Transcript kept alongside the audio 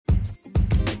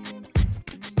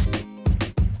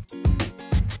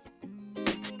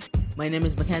My name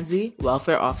is Mackenzie,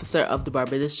 Welfare Officer of the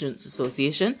Barbados Students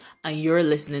Association, and you're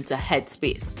listening to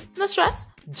Headspace. No stress,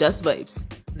 just vibes.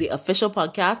 The official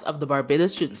podcast of the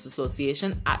Barbados Students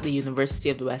Association at the University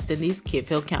of the West Indies, Cape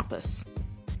Hill campus.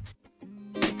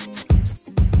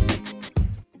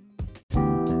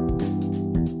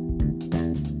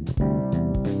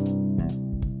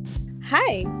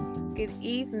 Hi, good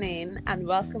evening, and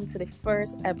welcome to the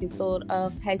first episode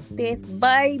of Headspace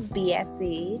by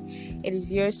BSA. It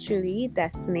is yours truly,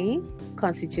 Destiny,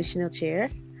 Constitutional Chair.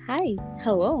 Hi,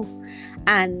 hello.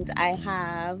 And I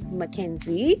have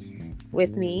Mackenzie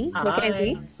with me. Hi.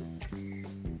 Mackenzie.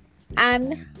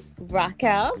 And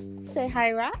Raquel. Say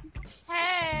hi, Ra.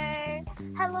 Hey,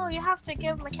 hello. You have to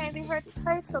give Mackenzie her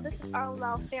title. This is our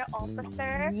welfare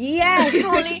officer. Yes.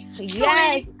 Truly,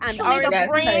 Yes. And truly the our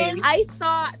brain. I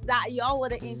thought that y'all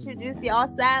would have introduced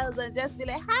yourselves and just be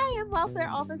like, hi, I'm welfare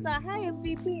officer. Hi,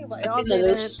 MVP. But y'all A little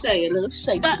didn't. shy.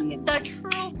 The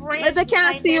true brain. But they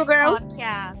can't see you, girl.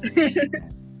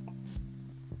 Podcast.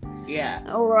 Yeah.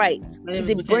 All right. My name is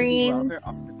The Mackenzie, brains. Welfare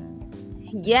Officer.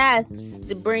 Yes,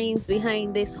 the brains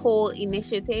behind this whole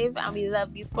initiative, and we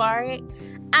love you for it.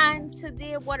 And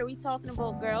today, what are we talking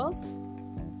about, girls?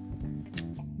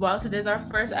 Well, today's our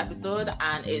first episode,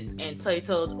 and it's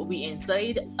entitled We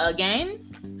Inside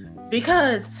Again.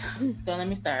 Because, don't let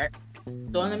me start.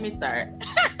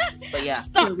 But yeah,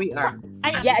 Stop. here we are. I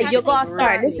am Yeah, you pressing gotta start.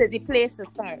 right. This is the place to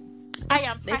start. I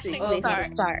am This is the pressing place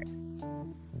to start.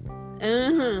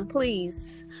 start.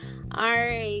 Please. All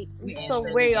right. We So,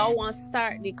 inside where y'all again. want to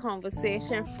start the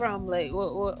conversation from? Like,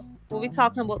 what we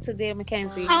talking about today,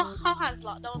 Mackenzie? How has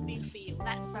lockdown been for you?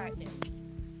 Let's start it.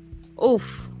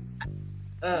 Oof.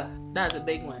 That's a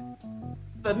big one.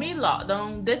 For me,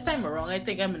 lockdown, this time around, I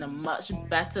think I'm in a much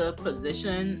better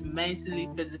position, mentally,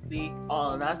 physically,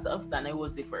 all of that stuff, than I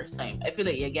was the first time. I feel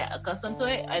like you get accustomed to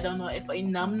it. I don't know if I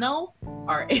numb now,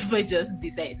 or if I just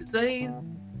desensitize,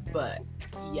 but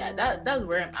yeah, that's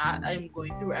where I'm at. I'm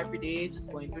going through every day,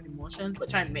 just going through the motions, but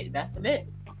trying to make the best of it.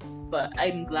 But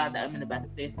I'm glad that I'm in a better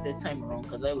place this time around,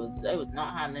 because I was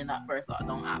not handling that first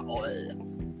lockdown at all.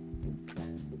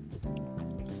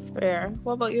 Fair.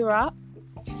 What about you, Rob?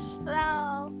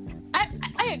 Well,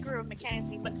 I agree with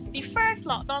Mackenzie, but the first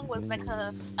lockdown was like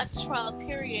a trial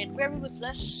period where we were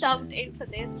just shoved into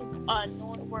this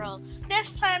unknown world.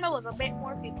 This time I was a bit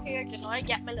more prepared, I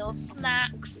get my little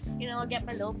snacks, get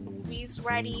my little movies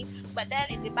ready. But then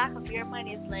in the back of your mind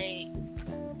is like,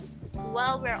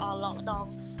 while we're on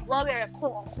lockdown, while we're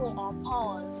quote unquote on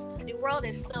pause, the world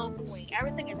is still going.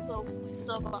 Everything is still going. We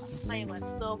still got assignments,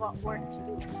 still got work to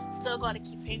do, still got to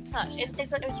keep in touch.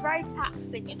 It's very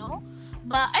taxing,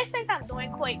 But I think I'm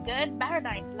doing quite good, better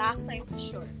than last time for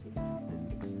sure.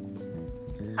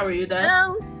 How are you, Des?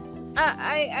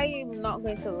 I am not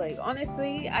going to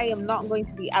honestly, I am not going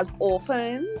to be as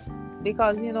open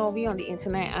because, we on the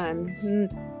internet and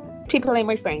people ain't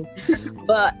my friends.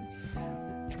 But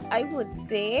I would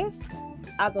say,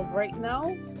 as of right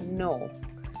now, no.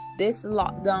 This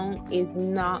lockdown is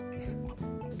not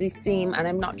the same, and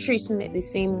I'm not treating it the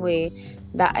same way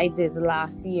that I did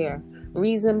last year.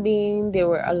 Reason being, there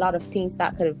were a lot of things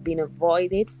that could have been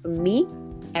avoided for me,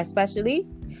 especially.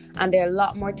 And there are a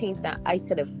lot more things that I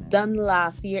could have done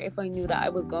last year if I knew that I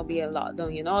was going to be in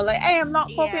lockdown, I am not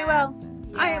coping well.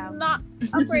 I am not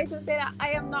afraid to say that I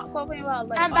am not coping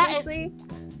well. And honestly,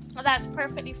 that's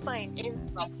perfectly fine. It's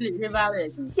Completely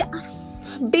valid. yeah,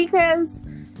 because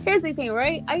here's the thing,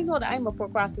 right? I know that I'm a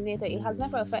procrastinator. It has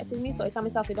never affected me, so I tell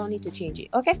myself I don't need to change it.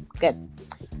 Okay, good.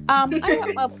 I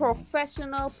am a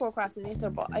professional procrastinator,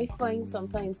 but I find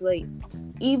sometimes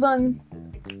even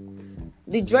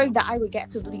the drive that I would get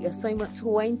to do the assignment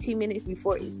 20 minutes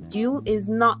before it's due is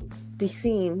not the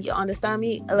same. You understand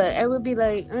me? I would be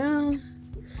like,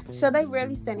 should I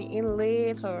really send it in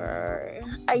late, or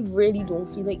I really don't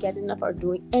feel like getting up or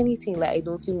doing anything. I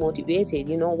don't feel motivated.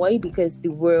 You know why? Because the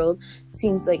world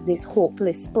seems like this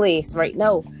hopeless place right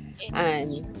now,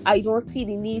 and I don't see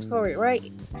the need for it, right?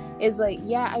 It's like,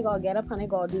 yeah, I gotta get up and I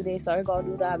gotta do this or I gotta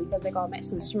do that because I gotta make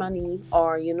some money,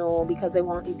 or because I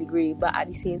want a degree. But at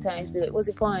the same time, it's be like, what's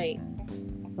the point?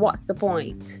 What's the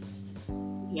point?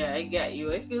 Yeah, I get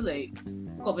you. I feel like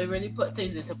COVID really put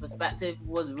things into perspective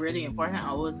was really important.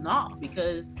 I was not,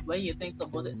 because when you think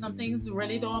about it, some things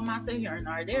really don't matter here and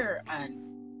are there, and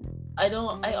I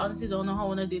honestly don't know how I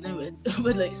want to deal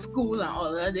with school and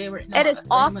all that day right now. It is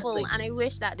awful, and I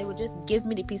wish that they would just give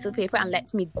me the piece of paper and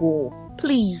let me go.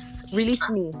 Please release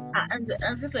me. And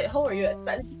I'm just like, how are you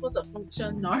expecting people to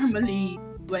function normally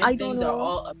when I don't things are know.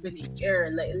 all up in the air.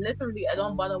 Like literally, I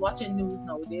don't bother watching news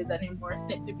nowadays anymore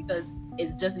simply because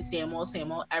it's just the same old,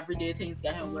 same old. Every day things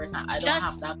getting worse, and I don't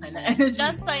have that kind of energy.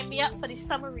 Just sign me up for the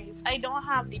summaries. I don't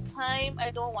have the time.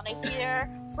 I don't want to hear.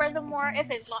 Furthermore,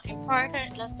 if it's not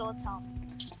important, just don't tell me.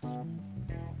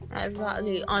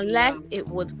 Exactly. Unless it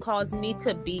would cause me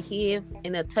to behave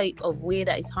in a type of way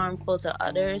that is harmful to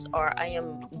others, or I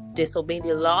am disobeying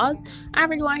the laws. I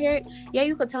really want to hear it. Yeah,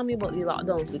 you could tell me about the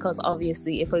lockdowns, because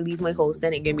obviously if I leave my house,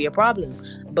 then it can be a problem.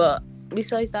 But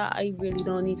besides that, I really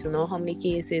don't need to know how many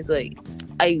cases. Like,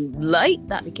 I like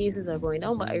that the cases are going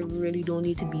down, but I really don't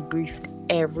need to be briefed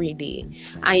every day.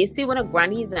 And you see, when the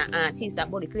grannies and aunties that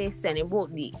body place sending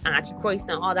about the antichrist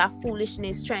and all that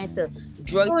foolishness, trying to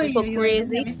drive people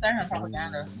crazy.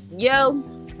 Propaganda. Yo,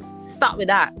 stop with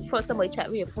that. Before somebody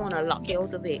check your phone and lock you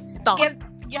out of it. Stop.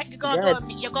 You're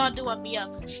gonna do a me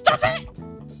up. Stop it!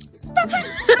 Stop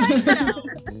it right now!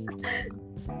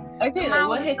 I think like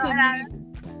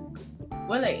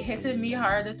what hitting me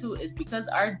harder too is because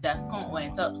our death count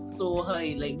went up so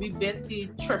high. Like we basically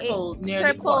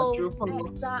nearly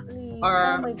quadrupled exactly.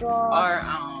 our oh my God.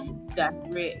 our death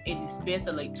rate in the space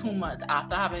of like 2 months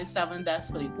after having 7 deaths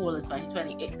for the whole of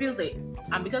 2020. It feels like,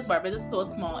 and because Barbados is so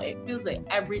small, it feels like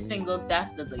every single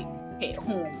death does like hit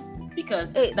home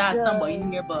because that's somebody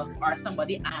neighbor or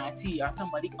somebody auntie or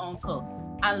somebody uncle.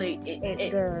 And like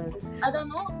it does. I don't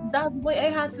know. That's why I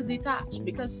had to detach,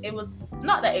 because it was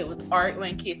not that it was art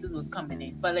when cases was coming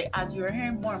in, but like as you were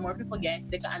hearing more and more people getting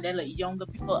sick, and then like younger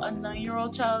people, a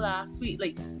 9-year-old child last week,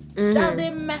 like that they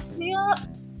messed me up.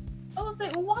 I was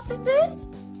like, what is it?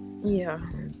 Yeah,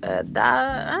 I'm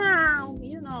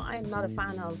not a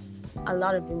fan of a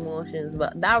lot of emotions,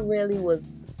 but that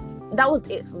was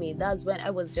it for me. That's when I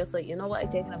was just like, you know what,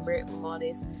 I'm taking a break from all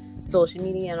this social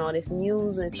media and all this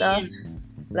news and stuff.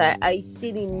 Like, I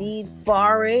see the need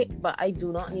for it, but I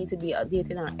do not need to be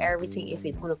updated on everything if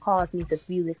it's going to cause me to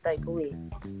feel this type of way.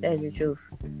 That's the truth.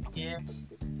 Yeah.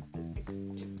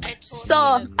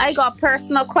 So, I got a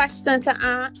personal question to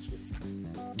ask.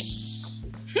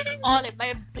 All in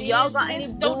my business. Y'all got any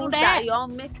booze that y'all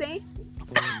missing?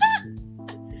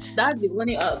 That's the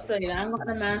only upside. I ain't got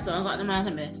the man, so I got the man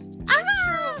to miss.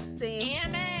 See?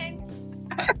 Amen.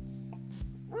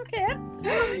 Okay.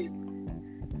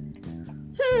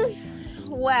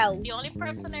 Well, the only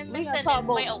person I'm missing is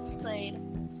my outside.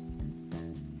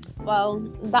 Well,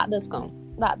 that does count.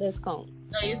 That does count.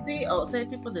 Now you see, outside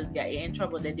people just get you in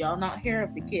trouble. Did y'all not hear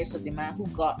of the case of the man who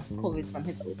got COVID from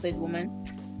his outside woman?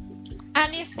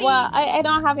 And you see, well, I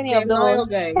don't have any of those.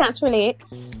 Can't relate.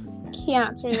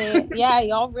 Yeah,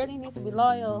 y'all really need to be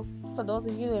loyal for those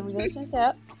of you in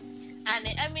relationships. And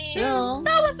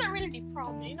that wasn't really the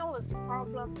problem. You know what was the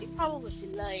problem? The problem was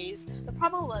the lies. The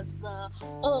problem was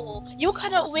you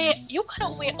couldn't wait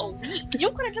a week. You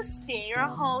could have just stayed in your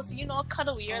house,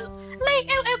 cuddle with your it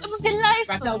was the lies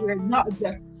for me. We're not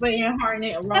just playing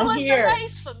harness around it was here. The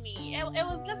lies for me. It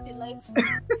was just the lies for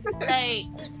me.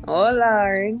 Oh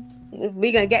Lord.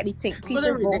 We gonna get the think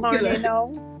pieces more harness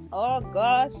now. Oh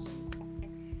gosh.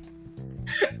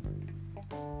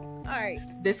 Alright.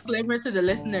 Disclaimer to the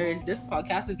listeners: this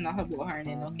podcast is not about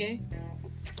hardening, okay?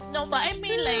 No, but I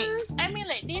mean,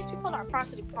 these people are part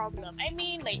of the problem. I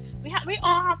mean, like, we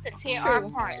all have to take our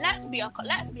part. Let's be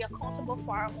accountable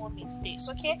for our own mistakes,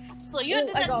 okay? So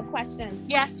I got a question.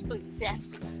 Yes, please.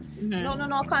 Mm-hmm.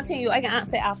 No, continue. I can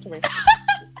answer afterwards.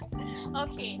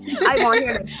 Okay. I want to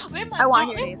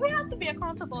hear this. We have to be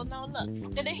accountable. Now, look.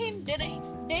 Did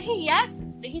he? Yes.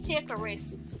 Did he take a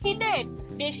risk? He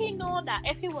did. Did he know that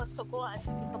if he was to go and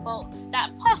speak about that,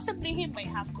 possibly he might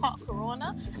have caught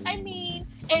corona? I mean,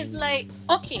 it's like,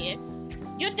 okay,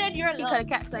 you did your He could have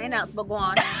kept saying else, but go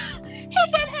on. He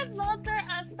did his laughter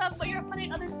and stuff, but you're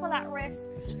putting other people at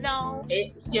risk. No.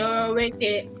 It's your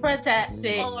wicked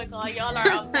protected. Oh my God, y'all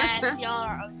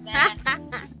are a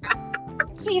mess.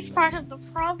 He's part of the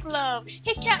problem.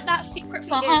 He kept that secret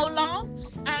for how long?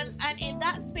 And in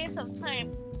that space of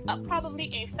time,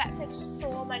 probably infected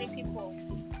so many people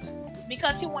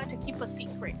because he wanted to keep a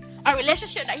secret, a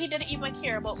relationship that he didn't even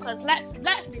care about. Because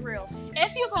let's be real,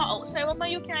 if you go outside woman,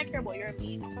 you cannot care about your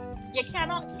man. You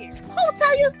cannot care. Who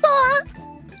tell you so?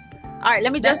 All right,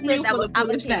 let me just play that with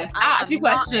ask you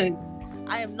question.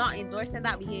 I am not endorsing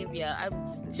that behavior. I'm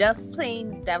just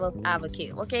playing devil's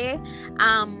advocate, okay?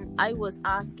 I was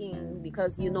asking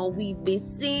because we've been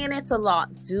seeing it a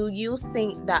lot. Do you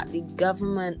think that the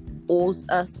government owes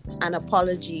us an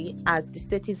apology as the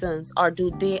citizens, or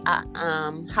do they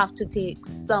have to take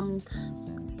some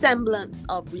semblance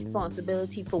of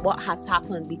responsibility for what has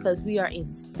happened, because we are in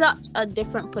such a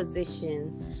different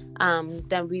position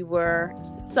than we were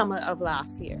summer of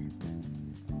last year?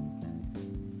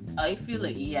 I feel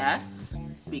like yes,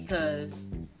 because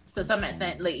to some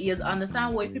extent, like you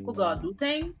understand why people gotta do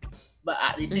things, but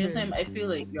at the same time, I feel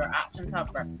like your actions have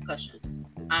repercussions,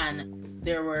 and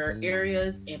there were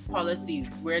areas in policy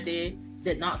where they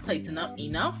did not tighten up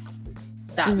enough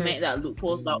that meant that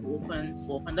loopholes got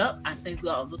opened up, and things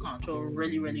got out of control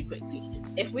really, really quickly.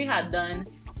 If we had done,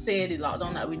 say, the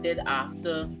lockdown that we did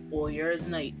after All Year's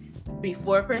Night,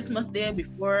 before Christmas Day,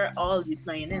 before all the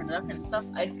playing in and that kind of stuff,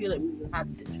 I feel like we would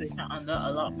have the situation under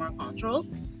a lot more control.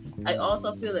 I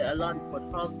also feel like a lot of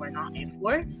protocols were not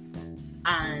enforced,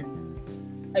 and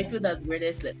I feel that's where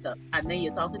they slipped up. And then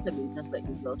you're talking to me just like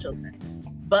these little children.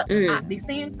 But at the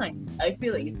same time, I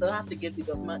feel like you still have to give the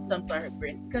government some sort of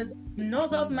grace, because no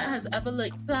government has ever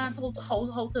planned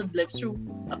how to live through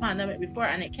a pandemic before,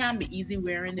 and it can be easy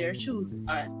wearing their shoes.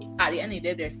 At the end of the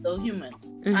day, they're still human.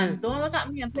 And don't look at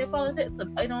me and play politics,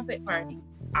 because I don't pick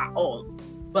parties at all.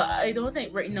 But I don't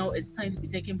think right now it's time to be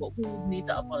thinking about who need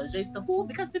to apologize to who,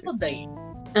 because people dying.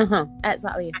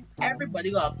 Exactly. And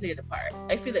everybody gotta play the part.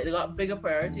 I feel like they got bigger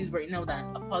priorities right now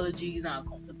than apologies and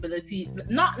accountability.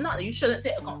 Not that you shouldn't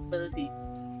take accountability,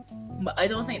 but I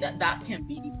don't think that can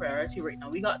be the priority right now.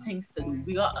 We got things to do.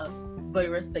 We got a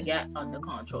virus to get under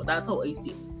control. That's how I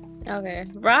see it. Okay,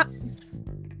 Rock.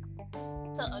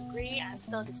 To agree and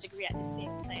still disagree at the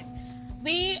same time.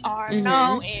 We are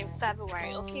now in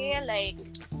February, okay? Like,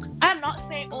 I'm not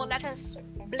saying, oh, let us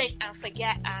blink and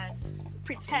forget and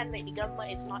pretend like the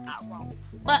government is not that wrong,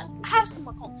 but have some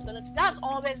accountability. That's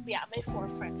always be at my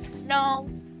forefront. Now,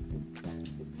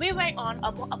 we went on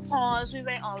a pause, we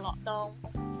went on lockdown.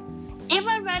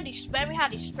 Even when we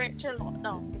had the stricter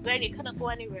lockdown, where they couldn't go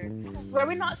anywhere, were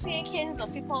we not seeing cases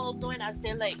of people doing as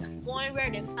they like, going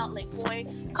where they felt like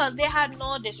going, because they had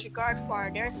no disregard for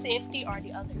their safety or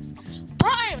the others?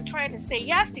 What I am trying to say,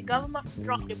 yes, the government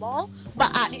dropped the ball,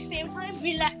 but at the same time,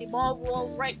 we let the ball roll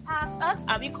right past us,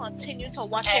 and we continue to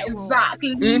watch it roll.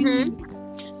 Exactly.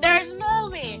 There's no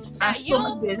way that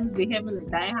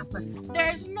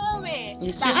there's no way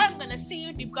that I'm gonna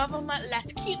see the government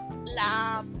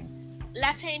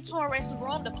letting tourists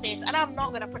roam the place, and I'm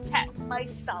not gonna protect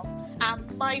myself and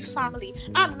my family.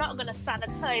 I'm not gonna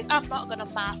sanitize. I'm not gonna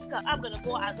mask up. I'm gonna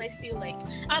go as I feel like.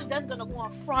 I'm just gonna go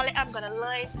and frolic. I'm gonna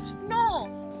lie. No,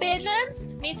 Bajans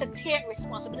need to take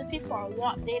responsibility for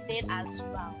what they did as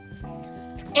well.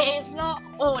 It is not,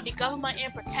 oh, the government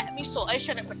ain't protect me, so I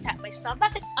shouldn't protect myself.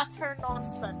 That is utter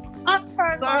nonsense.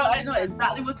 Utter nonsense. I know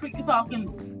exactly what you're talking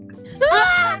about.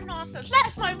 Utter nonsense.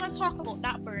 Let's not even talk about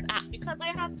that Bird Act, because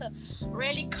I have to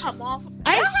really come off. Girl,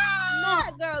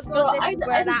 I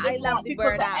love the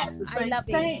Bird Act. I love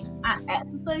it. And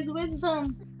exercise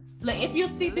wisdom. Like, if you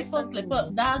see people slip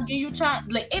up, that'll give you a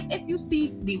chance. Like, if you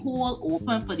see the hole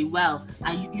open for the well,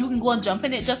 and you can go and jump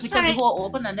in it just because the hole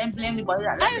open, and then blame the body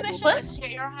that left it open. I wish I could share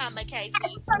your hand, like I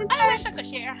said. I wish I could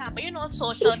share your hand, but you know,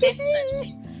 social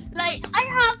distancing. Like, I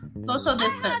had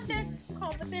this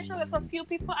conversation with a few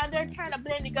people, and they're trying to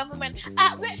blame the government,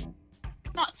 at which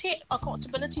not take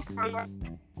accountability for your.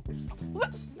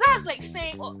 That's like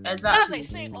saying,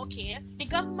 okay, the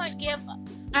government gave,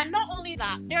 and not only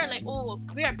that, they're like, oh,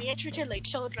 we are being treated like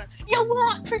children. You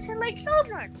want treated like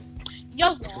children?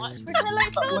 You want treated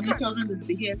like children? When the children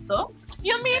misbehave, so?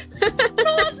 You mean?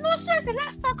 No, seriously,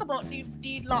 let's talk about the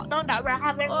lockdown that we're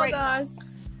having right now.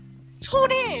 2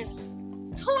 days.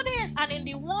 2 days, and in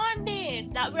the 1 day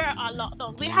that we're on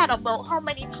lockdown, we had about how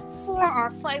many 4 or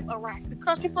 5 arrests,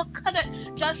 because people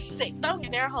couldn't just sit down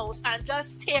in their house and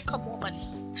just take a moment.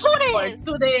 2 days.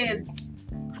 2 days.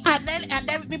 And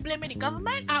then we blaming the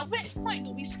government. At which point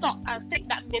do we stop and think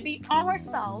that maybe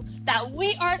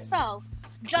we ourselves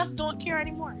just don't care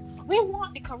anymore? We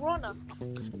want the corona.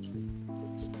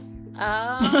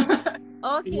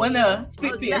 Okay. Wanna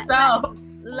speak to yourself.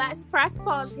 Let's press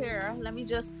pause here. Let me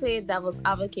just play devil's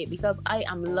advocate, because I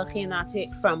am looking at it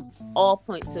from all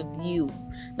points of view.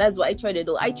 That's what I try to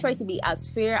do. I try to be as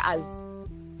fair, as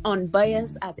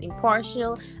unbiased, as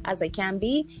impartial as I can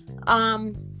be.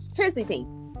 Here's the thing.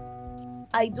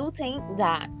 I do think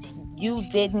that you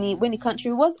did need, when the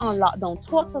country was on lockdown,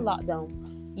 total lockdown,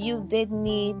 you did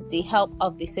need the help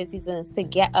of the citizens to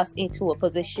get us into a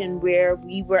position where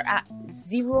we were at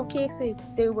 0 cases.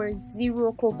 There were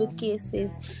 0 COVID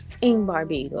cases in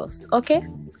Barbados. Okay?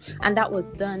 And that was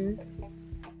done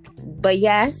by,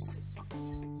 yes,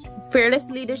 fearless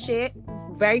leadership,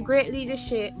 very great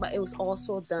leadership, but it was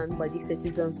also done by the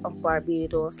citizens of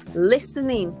Barbados,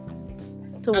 listening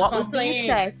to what was being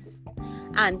said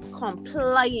and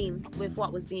complying with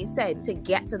what was being said to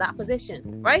get to that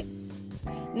position, right?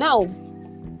 Now,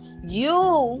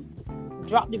 you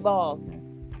dropped the ball,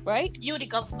 right? You the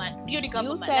government. You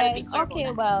said,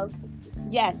 okay, well,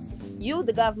 Yes, you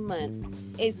the government.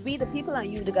 It's we the people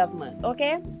and you the government,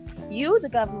 okay? You the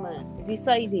government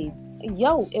decided,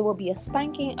 it will be a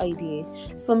spanking idea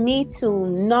for me to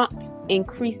not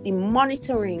increase the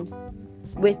monitoring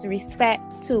with respect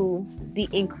to the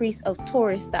increase of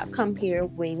tourists that come here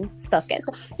when stuff gets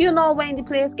cold. When the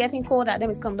place getting cold, that them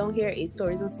is come down here, is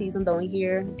tourism season down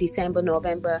here, December,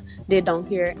 November, they're down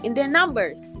here in their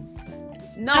numbers.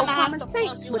 No common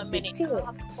sense would be I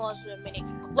have to pause you a minute.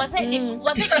 Was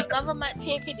it the government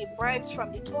taking the bribes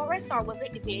from the tourists, or was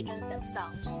it the Bajans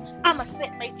themselves? I'ma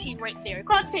sip my tea right there.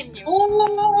 Continue.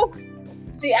 Ooh,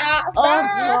 she asked. Oh,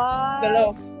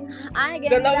 I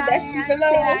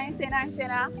ain't say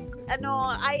that. No,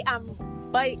 I am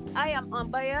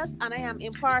unbiased and I am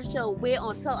impartial. Wait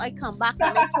until I come back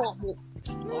and I talk more.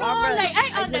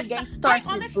 I understand.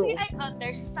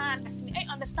 I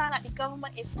understand that the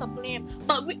government is to blame,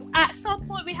 but at some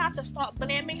point we have to start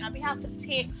blaming and we have to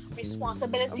take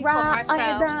responsibility for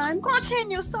ourselves.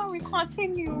 Continue.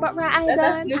 But I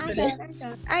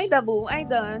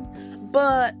done.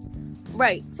 But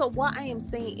right. So what I am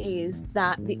saying is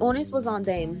that the onus was on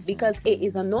them because it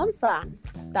is a known fact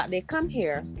that they come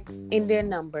here in their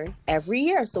numbers every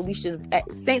year. So we should,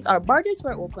 since our borders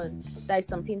were open, that is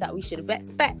something that we should have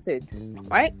expected,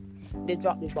 right? They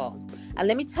dropped the ball. And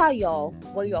let me tell y'all,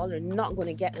 where y'all are not going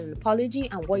to get an apology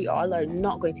and where y'all are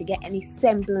not going to get any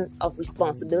semblance of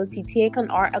responsibility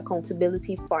taken or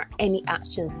accountability for any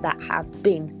actions that have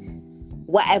been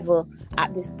whatever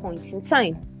at this point in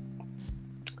time.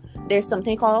 There's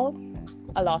something called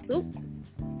a lawsuit.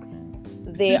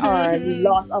 There are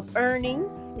loss of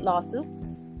earnings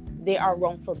lawsuits. There are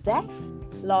wrongful death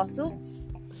lawsuits.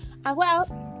 And what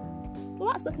else?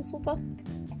 What's looking super?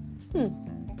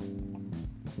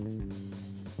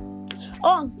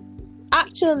 Oh,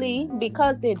 actually,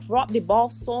 because they dropped the ball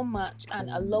so much and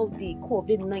allowed the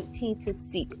COVID-19 to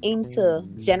seep into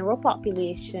general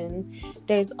population,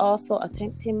 there's also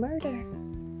attempted murder.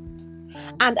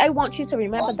 And I want you to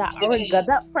remember that our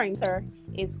Gadot printer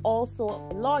is also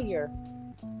a lawyer.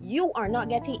 You are not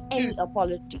getting any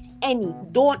apology. Any.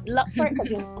 Don't look for it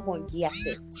because you're not going to get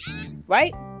it.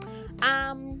 Right?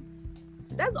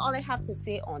 That's all I have to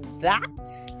say on that.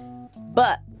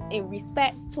 But in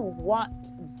respects to what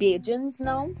Bajans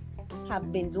now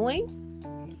have been doing,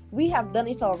 we have done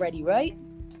it already, right?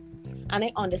 And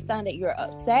I understand that you're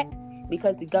upset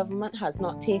because the government has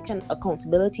not taken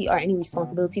accountability or any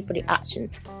responsibility for the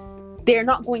actions. They're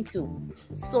not going to.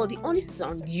 So the onus is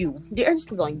on you. The onus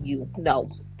is on you now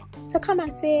to come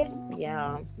and say,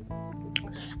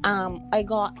 I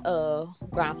got a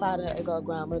grandfather, I got a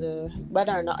grandmother,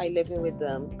 whether or not I live in with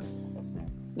them.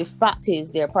 The fact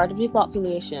is, they're part of the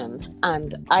population,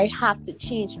 and I have to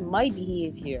change my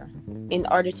behavior in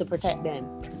order to protect them.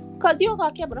 Because you don't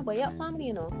got to care about your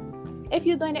family, If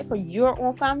you're doing it for your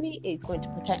own family, it's going to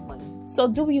protect mine. So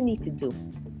do what you need to do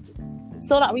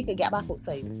so that we can get back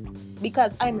outside.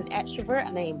 Because I'm an extrovert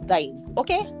and I am dying.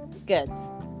 Okay? Good.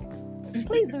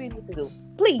 Please do what you need to do.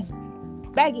 Please.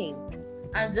 Begging.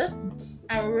 And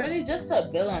really just to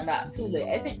build on that too,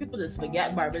 I think people just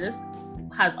forget Barbados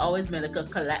has always been like a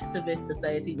collectivist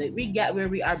society. Like, we get where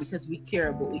we are because we care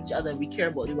about each other. We care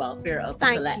about the welfare of the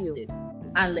collective.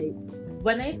 And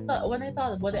when I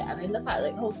thought about it and I look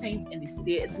at how things in the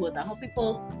States was and how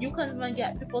you couldn't even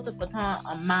get people to put on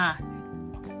a mask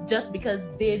just because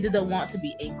they didn't want to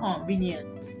be inconvenient.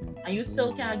 And you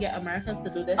still can't get Americans to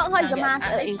do this. Why is a mask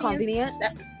inconvenient?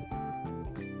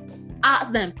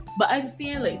 Ask them. But I'm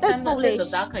seeing semblance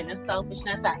of that kind of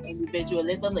selfishness and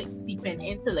individualism seeping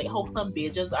into how some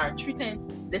Bajans are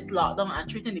treating this lockdown and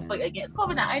treating the fight against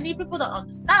COVID. And I need people to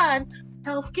understand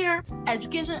healthcare,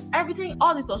 education, everything,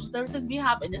 all the social services we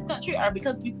have in this country are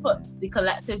because we put the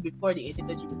collective before the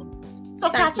individual.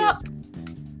 So catch up,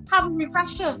 have a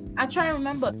refresher, and try and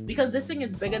remember, because this thing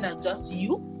is bigger than just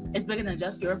you. It's bigger than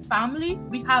just your family.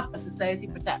 We have a society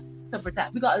to protect.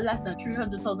 We got less than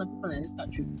 300,000 people in this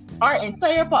country. Our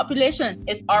entire population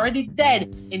is already dead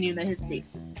in the United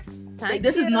States.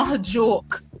 This is not a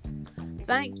joke.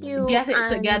 Thank you. Get it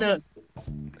together.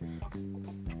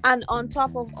 And on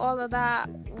top of all of that,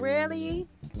 really,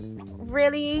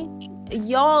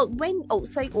 y'all, when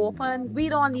outside open, we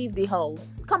don't leave the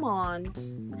house. Come on.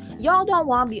 Y'all don't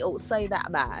want to be outside that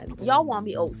bad. Y'all want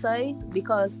to be outside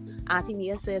because Auntie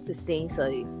Mia said to stay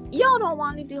inside. Y'all don't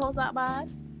want to leave the house that bad.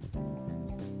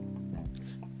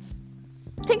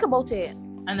 Think about it.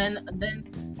 And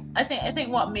then I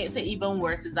think what makes it even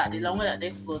worse is that the longer that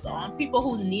this goes on, people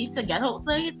who need to get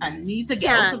outside and need to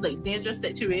get out of dangerous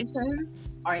situations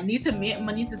or need to make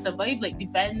money to survive, the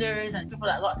vendors and people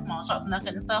that got small shops and that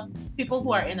kind of stuff, people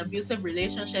who are in abusive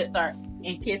relationships or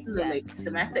in cases of like Yes.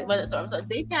 domestic violence or so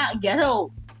they can't get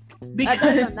out That's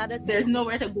because another thing. there's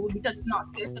nowhere to go because it's not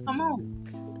safe to come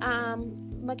home.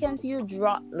 Mackenzie, you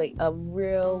dropped like a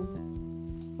real,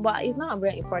 well, it's not a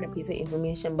very important piece of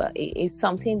information, but it's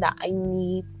something that I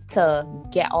need to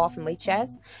get off my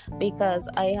chest, because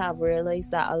I have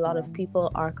realized that a lot of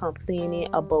people are complaining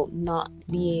about not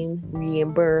being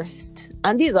reimbursed,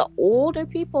 and these are older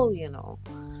people, you know.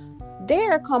 They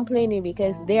are complaining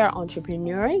because they are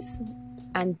entrepreneurs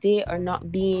and they are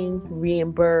not being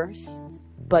reimbursed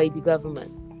by the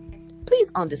government.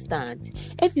 Please understand,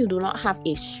 if you do not have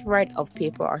a shred of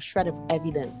paper or shred of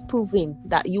evidence proving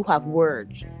that you have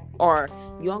worked or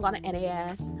you ain't got an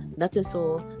NAS, nothing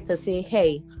so to say,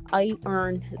 hey, I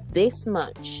earned this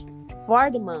much for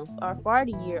the month or for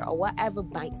the year, or whatever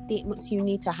bank statements you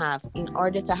need to have in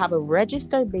order to have a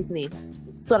registered business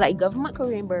so that government can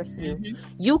reimburse you.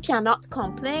 You cannot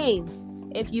complain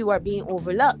if you are being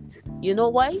overlooked. You know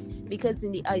why? Because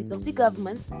in the eyes of the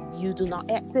government, you do not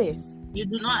exist. You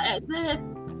do not exist.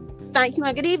 Thank you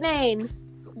and good evening.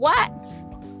 What?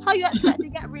 How you expect to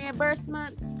get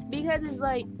reimbursement? Because it's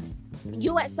like,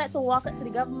 you expect to walk up to the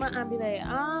government and be like,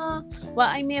 well,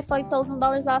 I made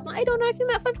 $5,000 last month. I don't know if you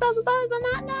made $5,000 or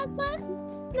not last month.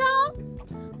 No.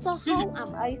 So how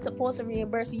am I supposed to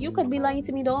reimburse you? You could be lying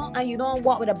to me though, and you don't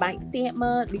walk with a bank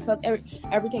statement because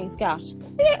everything is cash.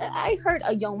 I heard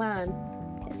a young man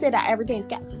say that everything is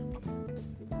cash.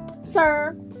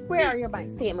 Sir, where are your bank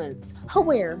statements?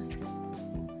 Where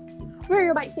are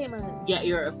your bank statements? Get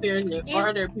your affairs in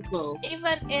order, people.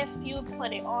 Even if you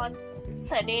put it on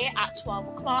today at 12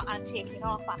 o'clock and take it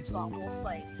off at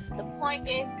 12:05, the point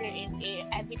is there is a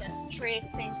evidence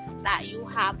tracing that you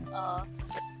have a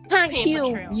Thank paper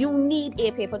you. trail. You need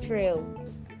a paper trail.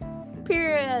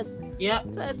 Period.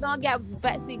 Yep. So don't get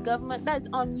vexed with government. That's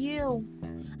on you.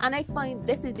 And I find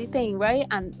this is the thing, right?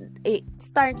 And it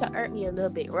started to hurt me a little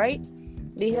bit, right?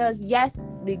 Because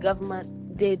yes, the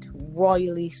government did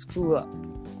royally screw up.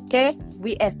 Okay?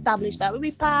 We established that.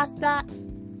 We passed that.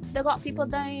 They got people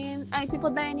dying, and people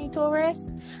dying in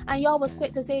tourists. And y'all was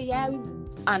quick to say, yeah,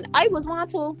 and I was one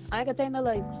too. I can tell you,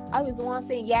 like, I was the one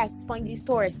saying, yes, find these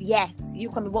tourists. Yes, you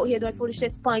come about here doing foolish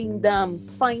shit, find them.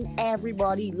 Find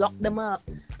everybody, lock them up.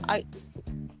 But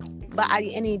at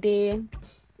the end of the day,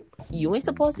 you ain't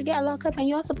supposed to get locked up and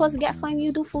you ain't supposed to get fined.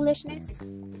 You do foolishness.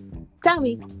 Tell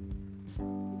me.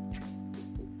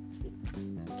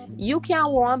 You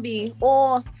can't want to be,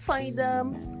 find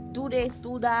them, do this,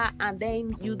 do that, and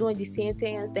then you doing the same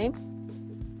thing as them.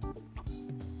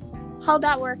 How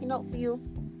that working out for you?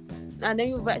 And then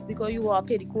you vex because you all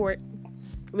pay the court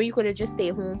when you could have just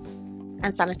stayed home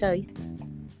and sanitized.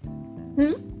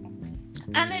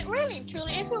 And it really,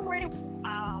 truly, if you were to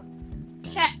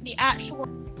check the actual...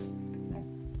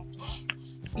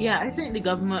 Yeah, I think the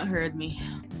government heard me.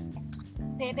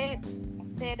 They did.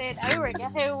 I were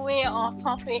getting way off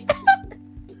topic.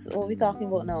 So what are we talking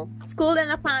about now? School in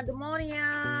a pandemonium.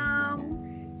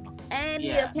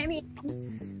 Any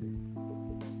opinions?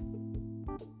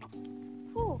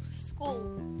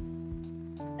 School.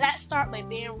 Let's start by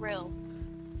being real.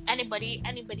 Anybody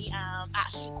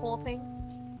actually coping?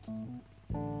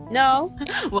 No.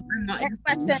 Well, I'm not. Next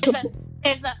question.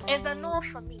 It's a no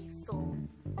for me. So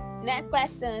Next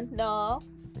question. No.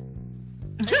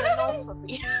 it's a no for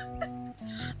me.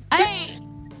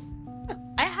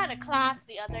 I had a class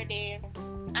the other day,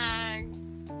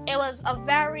 and it was a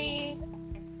very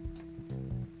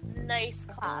nice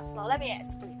class. Now let me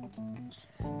explain.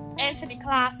 Into the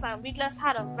class, and we just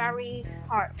had a very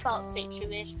heartfelt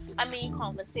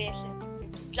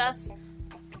conversation. Just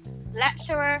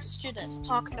lecturer, students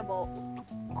talking about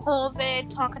COVID,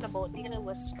 talking about dealing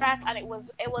with stress, and it was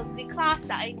the class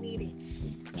that I needed.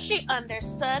 She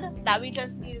understood that we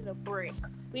just needed a break.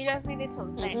 We just needed to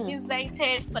vent. We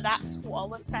vented for that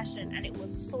 2-hour session, and it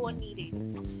was so needed.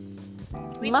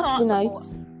 Must be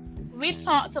nice. We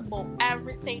talked about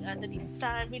everything under the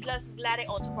sun. We just let it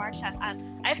out of our chest,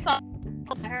 and I felt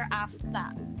better after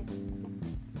that.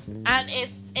 And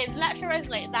it's lecturers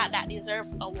like that deserve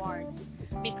awards,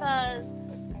 because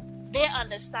they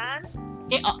understand.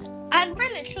 And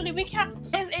really, truly, we can't.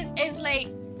 It's like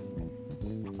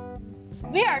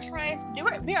we are trying to do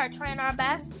it. We are trying our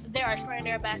best. They are trying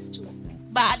their best too.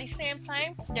 But at the same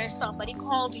time, there's somebody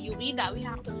called UE that we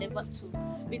have to live up to.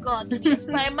 We got the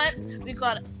assignments. We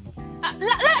got.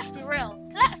 Let's be real.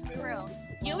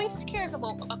 UE cares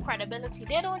about credibility.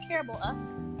 They don't care about us.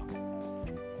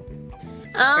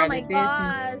 Oh my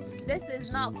gosh. This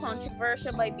is not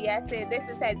controversial by BSA. This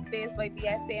is Headspace by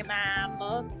BSA, ma'am.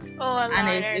 Oh, and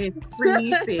it's a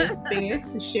free safe space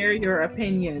to share your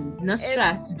opinions. No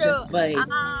stress, just like.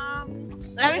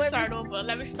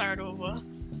 Let me start over.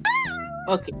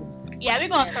 Okay. Yeah, we're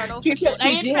gonna start over. Keep your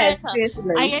PG head space,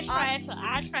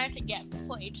 I'm trying to get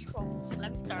put in trouble. So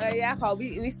let me start. Yeah,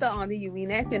 we still on the UV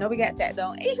next. You know, we got that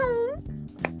down.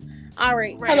 All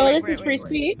right. Hello, this is free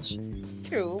speech.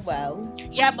 True. Well.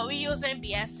 Yeah, but we using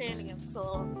BSN, and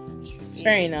so.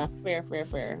 Fair enough. Fair.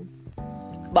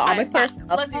 But I'm a person.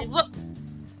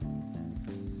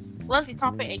 What's the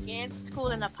topic again? School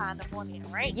in a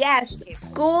pandemonium, right? Yes, okay.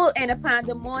 School in a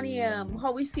pandemonium.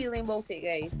 How we feeling about it,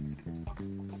 guys?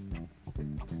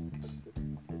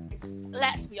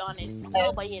 Let's be honest,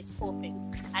 nobody is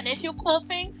coping. And if you're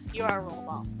coping, you're a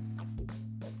robot.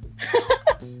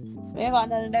 We ain't got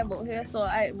none of them out here, so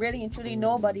I really and truly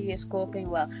nobody is coping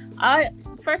well.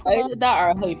 First of all, either that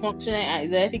or high functioning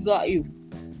anxiety got you.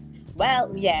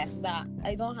 Well, yeah, that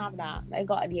I don't have that. I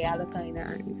got the other kind of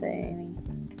anxiety.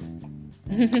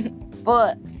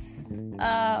 But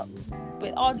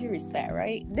with all due respect,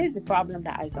 right? This is the problem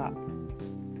that I got.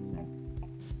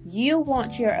 You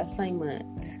want your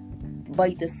assignment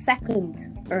by the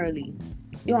second early.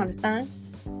 You understand?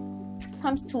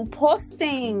 Comes to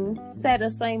posting said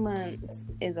assignments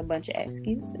is a bunch of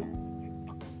excuses.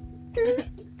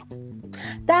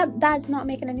 That's not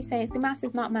making any sense. The math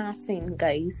is not mathing,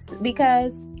 guys,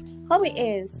 because how it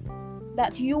is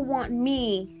that you want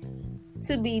me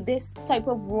to be this type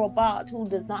of robot who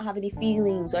does not have any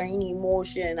feelings or any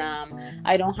emotion.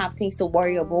 I don't have things to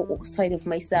worry about outside of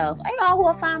myself. I got a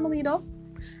whole family though,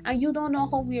 and you don't know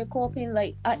how we are coping.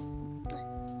 Like I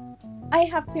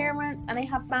have parents and I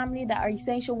have family that are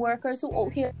essential workers who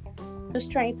out here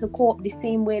just trying to cope the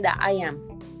same way that I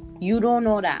am. You don't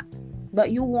know that,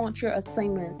 but you want your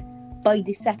assignment by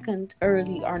the second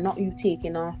early or not you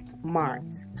taking off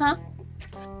marks, huh?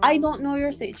 I don't know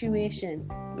your situation,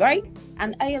 right?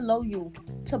 And I allow you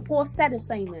to post said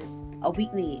assignment a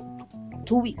week late,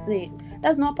 2 weeks late.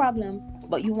 That's no problem,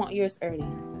 but you want yours early.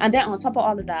 And then on top of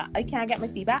all of that, I can't get my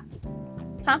feedback,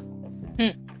 huh?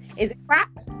 Is it crack?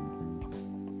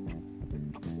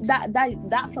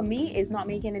 That for me is not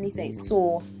making any sense.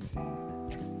 So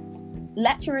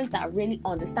lecturers that really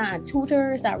understand,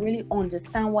 tutors that really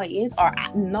understand what it is or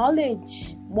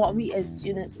acknowledge what we as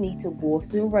students need to go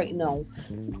through right now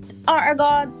are a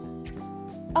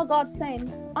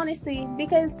godsend, honestly,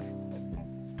 because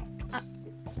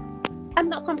I'm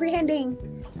not comprehending.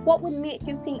 What would make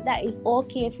you think that it's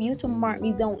okay for you to mark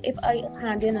me down if I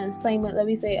hand in an assignment? Let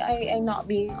me say I'm not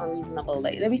being unreasonable.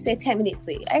 Like, let me say 10 minutes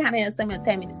late. I hand in an assignment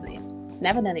 10 minutes late.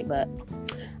 Never done it, but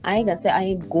I ain't gonna say I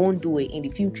ain't gonna do it in the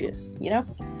future. You know,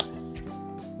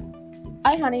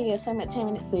 I hand in an assignment 10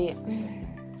 minutes late.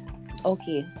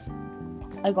 Okay,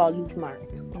 I gotta lose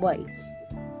marks. Why?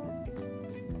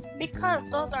 Because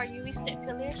those are UE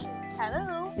stipulations.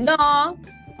 Hello. No.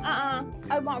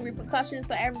 I want repercussions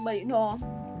for everybody. No.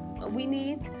 We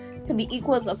need to be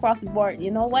equals across the board. You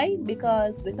know why?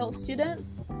 Because without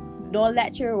students, no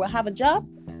lecturer will have a job.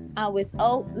 And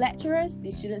without lecturers, the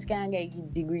students can't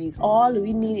get degrees. All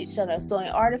we need each other. So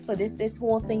in order for this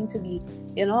whole thing to be,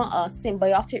 a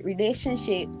symbiotic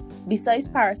relationship, besides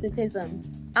parasitism,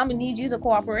 I'm gonna need you to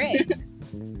cooperate.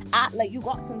 Act like you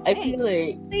got some sense. I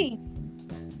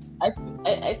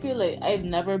feel like I've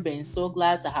never been so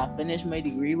glad to have finished my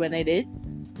degree when I did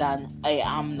than I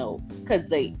am now.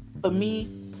 Because, like, for me,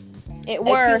 it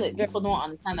works. I feel like people don't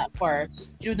understand that for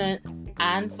students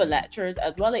and for lecturers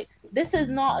as well. Like, this is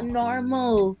not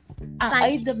normal.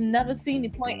 I've never seen the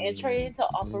point in trying to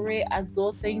operate as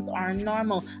though things are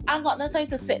normal. I've got no time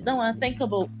to sit down and think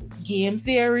about game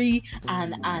theory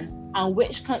and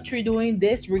which country doing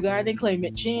this regarding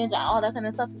climate change and all that kind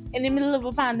of stuff in the middle of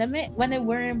a pandemic when they're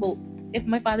worrying about if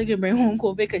my father can bring home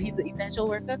COVID because he's an essential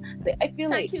worker. Like, I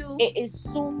feel it is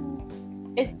so.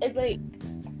 It's like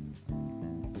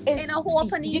in a whole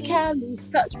panini. You can't lose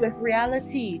touch with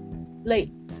reality. Like,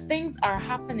 things are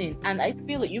happening, and I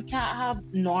feel like you can't have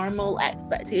normal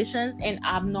expectations in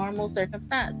abnormal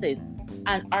circumstances.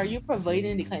 And are you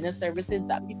providing the kind of services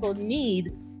that people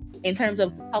need in terms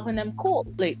of helping them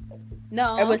cope? Like,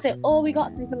 no, I would say, oh, we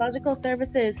got psychological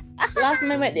services. Last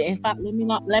minute, in fact, let me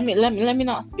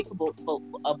not speak about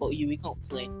UE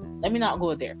counseling. Let me not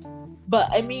go there.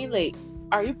 But I mean, like,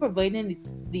 are you providing these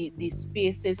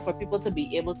spaces for people to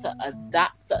be able to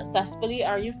adapt successfully?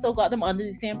 Are you still got them under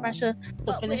the same pressure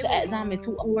to finish the exam in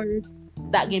 2 hours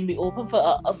that can be open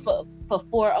for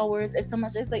 4 hours? If so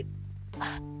much, it's like,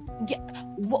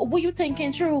 what you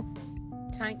thinking through?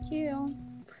 Thank you.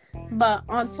 But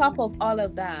on top of all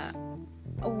of that,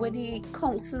 with the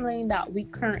counseling that we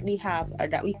currently have or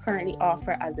that we currently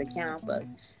offer as a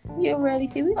campus, you really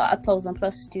feel we got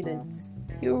 1,000+ students.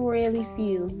 You really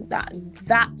feel that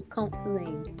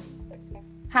counseling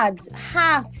had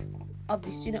half of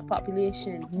the student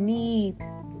population need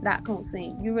that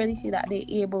counseling, you really feel that they're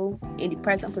able in the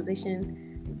present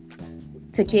position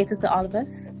to cater to all of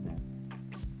us?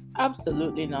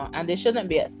 Absolutely not. And they shouldn't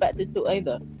be expected to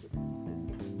either.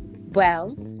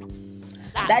 Well,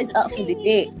 that is up for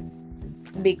debate.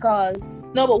 Because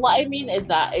no, but what I mean is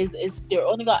that is they're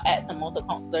only got X amount of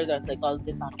counselors or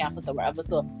psychologists on campus or whatever,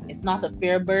 so it's not a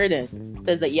fair burden.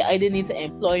 Says that I didn't need to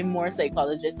employ more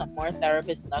psychologists and more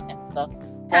therapists and that kind of stuff,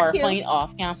 or find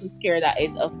off-campus care that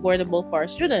is affordable for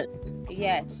students.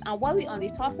 Yes, and while we on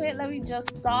this topic, let me just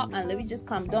stop and let me just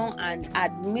come down and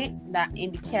admit that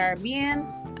in the Caribbean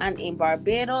and in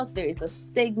Barbados, there is a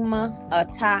stigma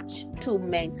attached to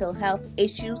mental health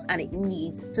issues, and it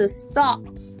needs to stop.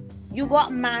 You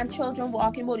got man children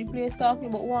walking about the place talking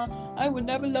about, well, I would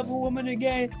never love a woman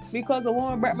again because a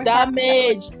woman brought my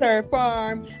damaged her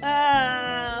farm. Oh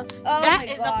that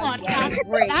is God. A podcast.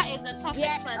 That is a topic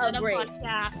for another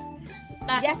podcast.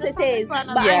 Yes, it is. But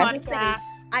I'm just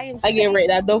saying, I get right.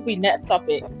 That don't be next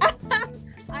topic.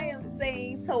 I am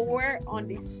saying to work on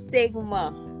the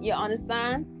stigma. You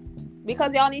understand?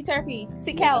 Because y'all need therapy.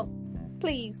 Seek help,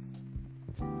 please.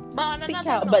 But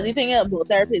the thing about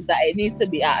therapy is that it needs to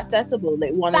be accessible.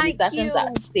 Like one of the sessions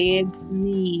that saved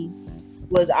me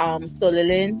was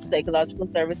Solilin Psychological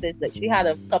Services. Like she had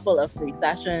a couple of free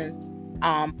sessions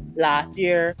last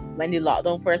year when the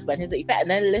lockdown first went into effect, and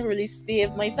that literally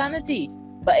saved my sanity.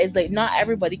 But it's like not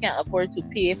everybody can afford to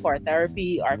pay for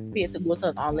therapy or to pay to go to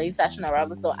an online session or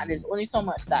whatever. So, and there's only so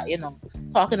much that,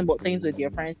 talking about things with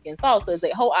your friends can solve. So it's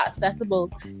like, how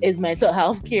accessible is mental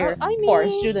health care for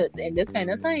students in this kind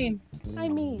of time? I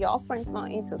mean, your friends not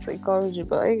into psychology,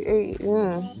 but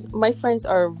my friends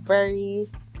are very,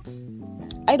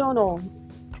 I don't know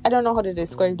how to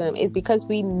describe them. It's because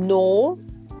we know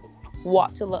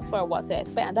what to look for, what to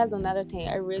expect. And that's another thing.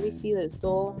 I really feel as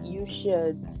though you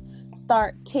should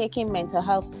start taking mental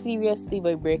health seriously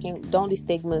by breaking down the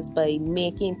stigmas, by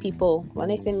making people, when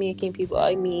I say making people,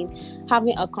 I mean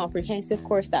having a comprehensive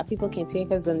course that people can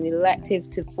take as an elective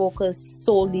to focus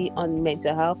solely on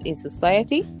mental health in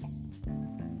society.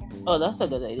 Oh, that's a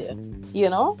good idea.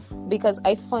 Because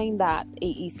I find that it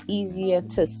is easier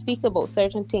to speak about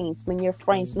certain things when your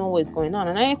friends know what's going on.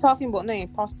 And I ain't talking about no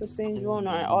imposter syndrome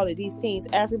or all of these things.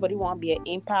 Everybody want to be an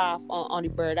empath on the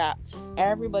bird app.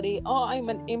 Everybody, I'm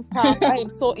an empath. I am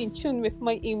so in tune with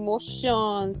my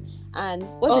emotions. And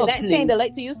what's the next thing they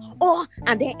like to use?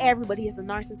 And then everybody is a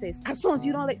narcissist. As soon as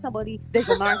you don't like somebody, there's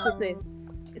a narcissist.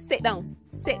 Sit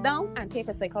down and take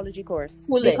a psychology course.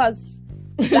 Because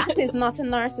that is not a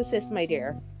narcissist, my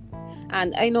dear.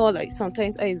 And I know, like,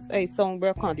 sometimes I sound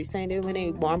real condescending when I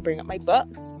want to bring up my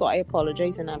books, so I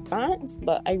apologize in advance.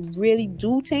 But I really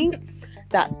do think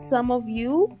that some of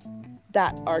you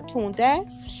that are tone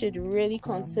deaf should really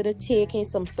consider taking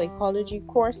some psychology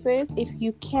courses if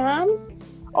you can,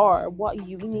 or what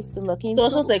you need to look into.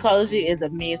 Social psychology is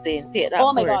amazing. Take that course.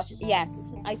 Oh my gosh, yes,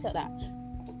 I took that.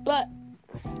 But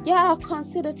yeah,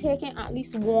 consider taking at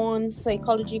least one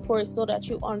psychology course so that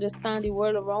you understand the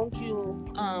world around you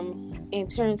in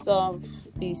terms of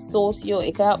the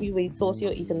it can help you with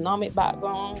socio-economic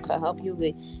background, it can help you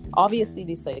with obviously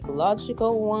the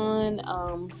psychological one,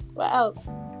 what else,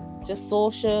 just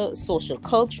social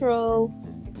cultural.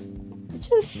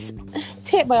 Just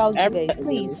take biology, guys,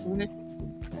 please.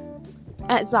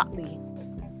 Exactly,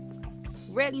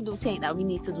 really do think that we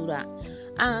need to do that.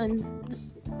 And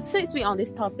since we're on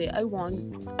this topic,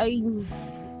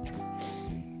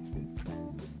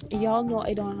 y'all know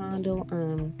I don't handle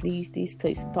these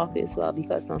types of topics well,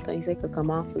 because sometimes they could come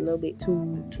off a little bit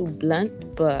too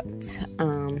blunt. But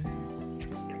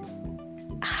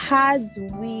had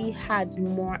we had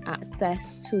more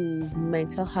access to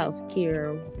mental health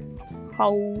care,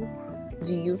 how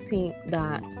do you think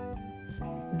that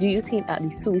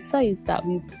the suicides that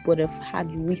we would have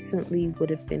had recently would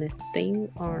have been a thing?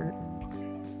 Or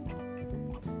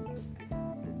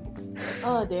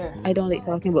oh dear, I don't like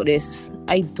talking about this.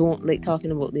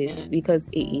 Because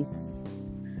it is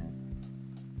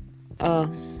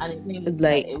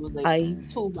like it was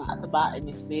like two back to back in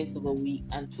the space of a week,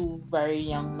 and two very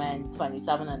young men,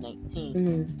 27 and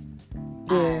 19.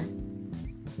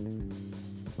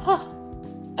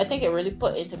 I think it really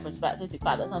put into perspective the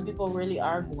fact that some people really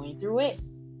are going through it,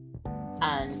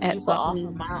 and people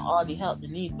offer man all the help they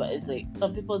need, but it's like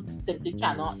some people simply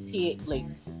cannot take like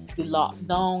the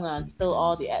lockdown and still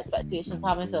all the expectations,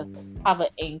 having to have an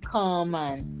income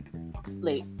and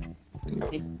like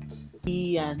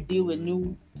and deal with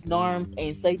new norms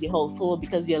inside the household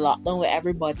because you're locked down with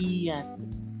everybody, and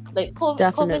like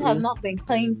COVID has not been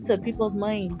kind to people's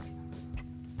minds.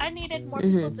 I needed more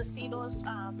people to see those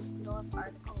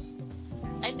articles.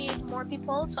 I need more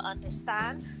people to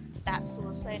understand that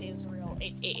suicide is real.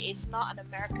 It's not an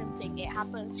American thing. It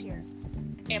happens here.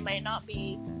 It might not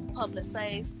be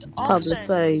publicized often,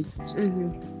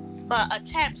 but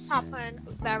attempts happen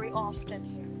very often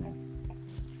here.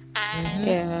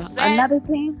 And another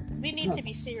thing, we need to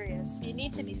be serious. You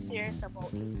need to be serious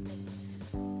about these things.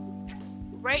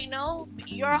 Right now,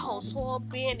 your household,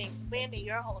 being in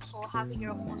your household, having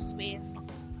your own space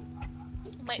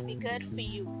might be good for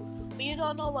you. But you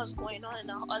don't know what's going on in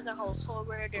the other household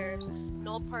where there's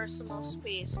no personal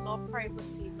space, no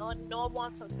privacy, no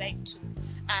one to vent to.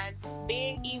 And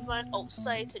being even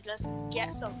outside to just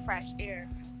get some fresh air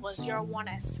was your one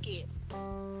escape.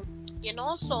 You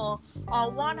know, so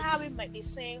on one hand we might be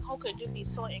saying, how could you be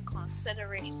so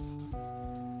inconsiderate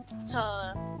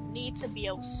to need to be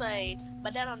outside?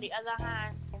 But then on the other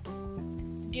hand,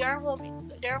 their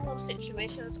home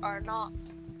situations are not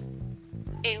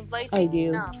inviting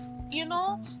enough. You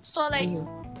know? So like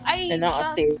they're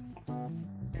not safe.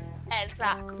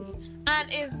 Exactly. And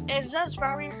it's just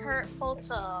very hurtful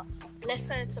to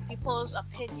listen to people's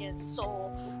opinions.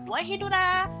 So when he do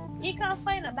that, he can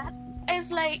find a bad.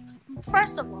 It's like,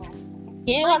 first of all,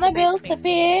 you ain't got no bills to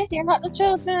pay. You got the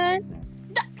children.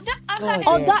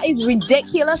 That is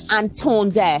ridiculous and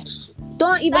tone deaf.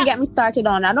 Don't even get me started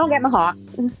on that. Don't get my heart.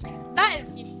 That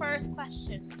is the first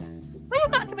question. What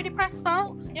you got to be depressed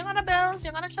about? You got the bills.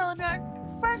 You got the children.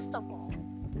 First of all,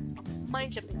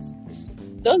 mind your business.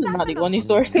 Those are not the only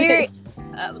sources.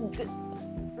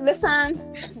 Listen,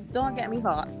 don't get me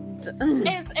hot.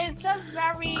 It's just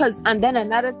very. And then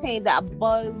another thing that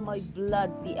boiled my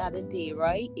blood the other day,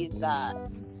 right, is that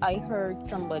I heard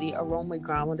somebody around my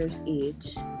grandmother's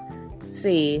age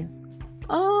say,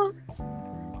 "Oh,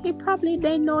 he probably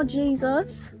didn't know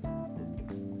Jesus."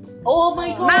 Oh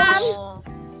my gosh.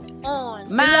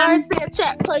 Ma'am, say a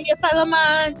check for your fellow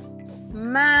man.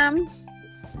 Ma'am.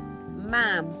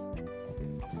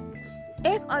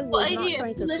 If I was not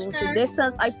trying to social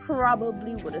distance, I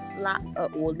probably would have slapped an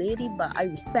old lady, but I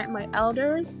respect my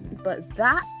elders. But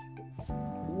that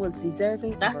was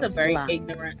deserving. That's of a very slap.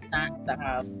 ignorant stance to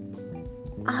have.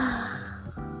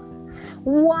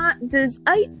 What does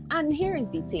and here is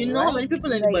the thing. You know how many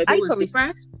people in the like, Bible was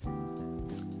depressed?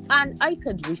 And I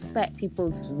could respect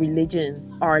people's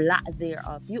religion or lack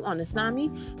thereof. You understand me?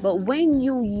 But when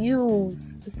you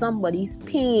use somebody's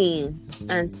pain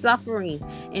and suffering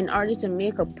in order to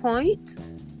make a point,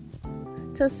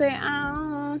 to say,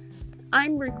 I'm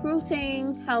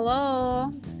recruiting,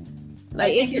 hello.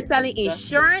 Like, if you're selling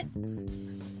insurance,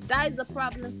 that is a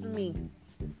problem for me.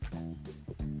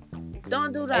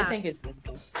 Don't do that. I think it's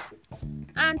ridiculous.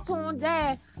 And tone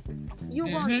deaf.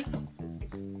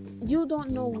 You don't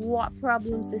know what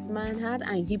problems this man had,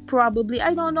 and he probably,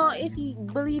 I don't know if he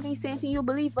believes in same thing you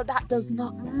believe, but that does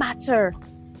not matter.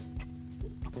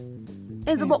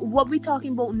 It's about what we're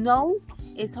talking about now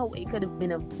is how it could have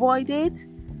been avoided,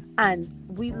 and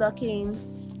we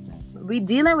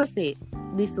dealing with it,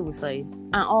 this suicide,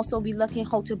 and also we looking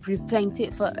how to prevent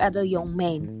it for other young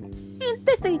men. And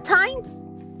this ain't time.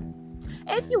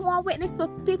 If you want witness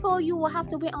with people, you will have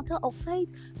to wait until outside,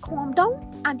 calm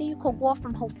down, and then you could go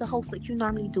from house to house like you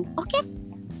normally do. Okay?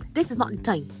 This is not the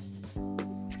time.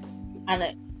 And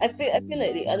I feel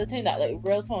like the other thing that like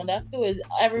real tone deaf too is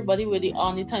everybody with the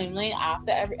on the timeline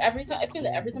after every time. I feel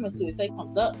like every time a suicide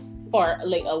comes up for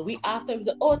like a week after, it's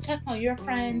like, oh, check on your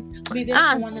friends, be there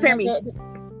for one spare another. me.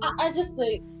 I just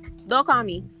like, Don't call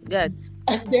me. Good.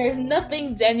 there's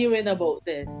nothing genuine about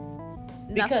this.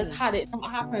 Because Nothing. had it not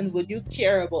happened, would you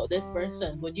care about this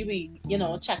person? Would you be,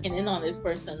 checking in on this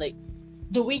person? Like,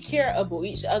 do we care about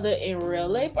each other in real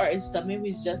life, or is something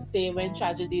we just say when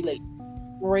tragedy like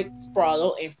breaks sprawl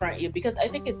out in front of you? Because I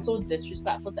think it's so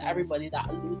disrespectful to everybody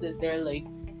that loses their life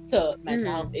to mental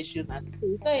health issues and to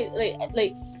suicide. Like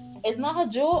it's not a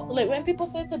joke. Like when people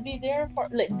say to be there for,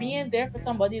 like, being there for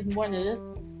somebody is more than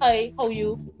just hi, how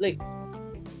you, like,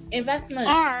 investment.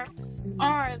 Or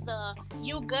the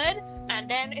you good, and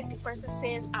then if the person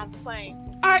says I'm fine,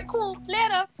 all right, cool,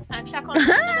 later, and check on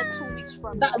another 2 weeks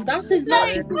from now. That's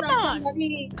exactly.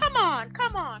 Like, come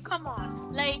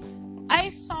on. Like,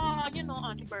 I saw,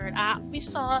 on the Bird app, we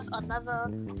saw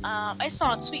another. I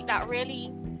saw a tweet that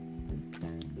really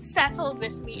settles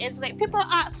with me. It's like people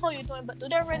ask how you're doing, but do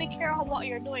they really care what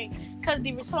you're doing? Because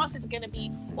the response is gonna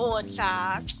be, "Oh,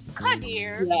 child,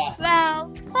 Kadir,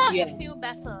 well, hope you feel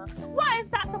better." What is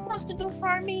that supposed to do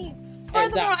for me?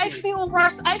 Furthermore, I feel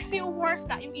worse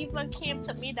that you even came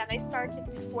to me than I started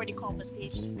before the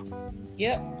conversation.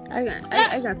 Yep.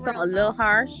 I got something a little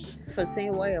harsh for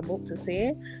saying what I'm about to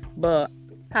say, but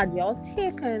had y'all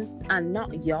taken, and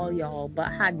not y'all,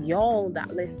 but had y'all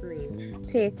that listening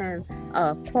taken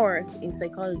a course in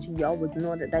psychology, y'all would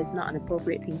know that that's not an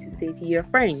appropriate thing to say to your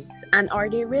friends. And are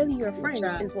they really your friends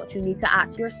is what you need to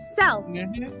ask yourself.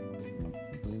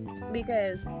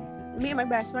 Because me and my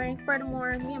best friend,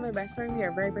 furthermore, we are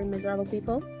very, very miserable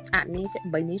people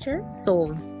by nature.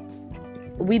 So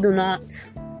we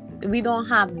don't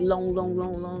have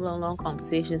long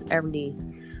conversations every day.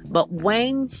 But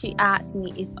when she asks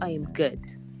me if I am good,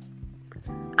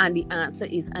 and the answer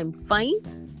is I'm fine,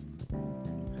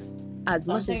 as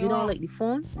much as we don't like the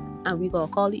phone, and we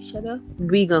gonna call each other,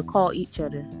 we gonna call each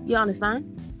other. You understand?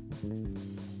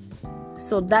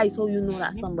 So that is how you know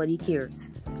that somebody cares.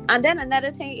 And then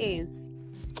another thing is,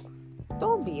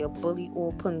 don't be a bully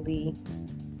openly,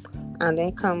 and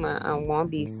then come and want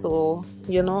to be so,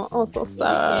 so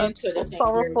sad, so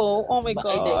sorrowful. Oh my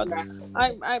God,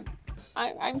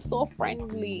 I'm so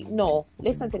friendly. No,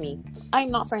 listen to me. I'm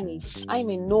not friendly. I'm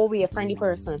in no way a friendly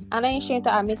person, and I ain't ashamed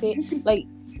to admit it. Like,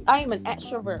 I'm an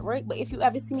extrovert, right? But if you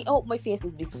ever see me, my face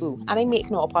is screw, and I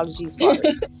make no apologies for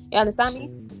it. You understand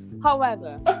me?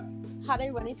 However, had I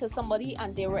run into somebody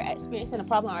and they were experiencing a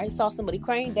problem, or I saw somebody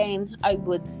crying, then I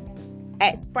would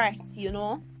express,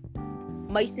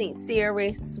 my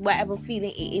sincerest, whatever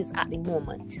feeling it is at the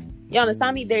moment. You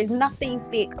understand me? There's nothing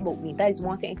fake about me. That is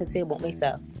one thing I can say about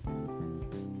myself.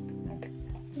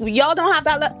 Y'all don't have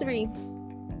that luxury.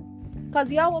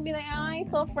 Because y'all will be like, I ain't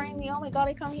so friendly. Oh my God,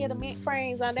 I come here to make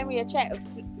friends. And then we chat.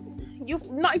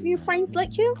 Not if your friends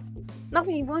like you. Not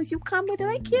if once you come with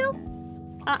like you.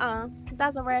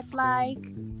 That's a red flag.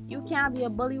 You can't be a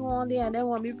bully one day and then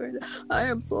want me friends. I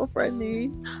am so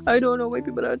friendly. I don't know why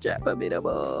people are chat for me.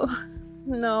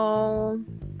 No,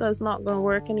 that's not gonna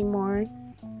work anymore.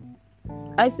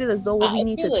 I feel as though what we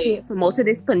need to take from out of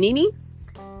this panini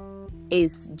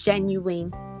is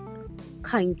genuine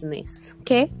kindness.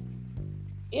 Okay?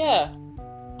 Yeah.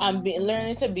 I'm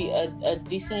learning to be a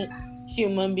decent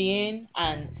human being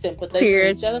and sympathize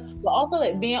with each other, but also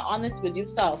like being honest with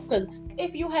yourself. Because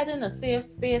if you had in a safe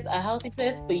space, a healthy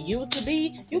place for you to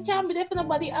be, you can't be there for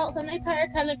nobody else. And they tired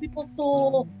telling people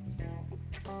so.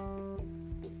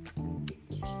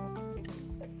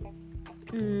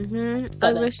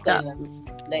 I wish that.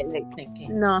 Like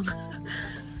thinking. No.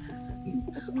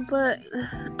 But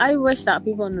I wish that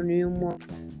people knew more.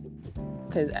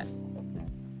 Because it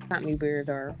can't be weird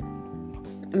or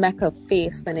make a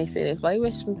face when I say this. But I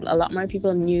wish a lot more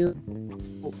people knew.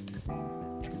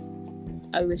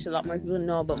 I wish a lot more people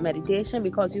know about meditation,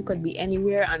 because you could be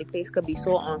anywhere and the place could be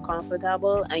so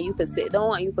uncomfortable, and you could sit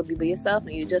down and you could be by yourself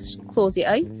and you just close your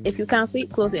eyes. If you can't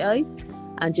sleep, close your eyes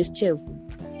and just chill.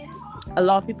 A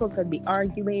lot of people could be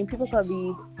arguing, people could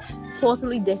be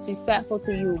totally disrespectful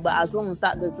to you, but as long as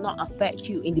that does not affect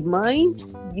you in the mind,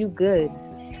 you good.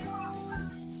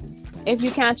 If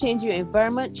you can't change your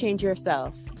environment, change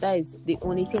yourself. That is the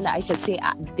only thing that I could say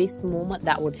at this moment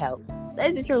that would help. That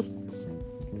is the truth.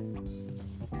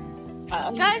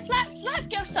 Guys, let's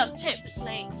give some tips.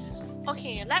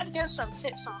 Let's give some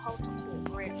tips on how to cope,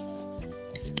 right?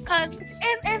 Because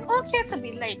it's okay to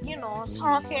be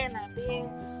talking and being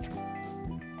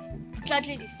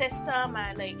judging the system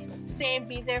and saying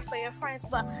be there for your friends,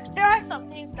 but there are some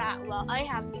things that I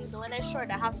have been doing. I'm sure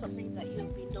that have some things that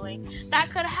you've been doing that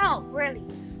could help really.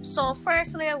 So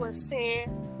firstly, I would say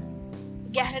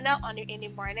getting up in the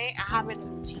morning and having a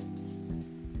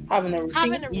routine. Having a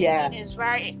routine is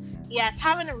very. Yes,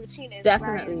 having a routine is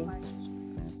definitely very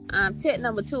important. Tip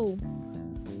number 2: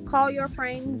 call your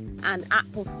friends and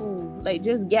act a fool.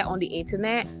 Just get on the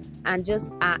internet and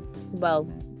just act. Well,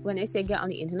 when I say get on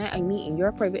the internet, I mean in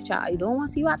your private chat. I don't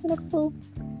want to see you acting like a fool.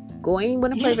 Go in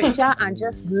with a private chat and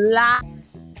just laugh.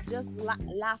 Just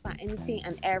laugh at anything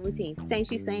and everything.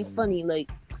 Saying funny.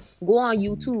 Go on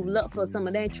YouTube, look for some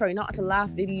of them try not to laugh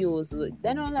videos.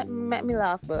 They don't make me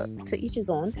laugh, but to each his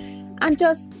own. And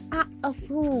just act a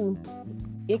fool.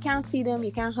 You can't see them,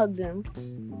 you can't hug them.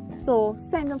 So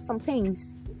send them some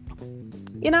things.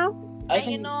 I'm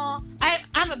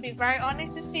gonna be very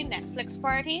honest. You see Netflix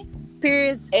Party?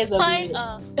 Periods.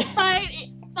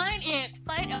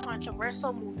 Find a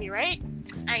controversial movie, right?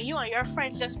 And you and your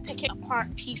friends just pick it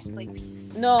apart piece by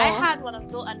piece. No. I had one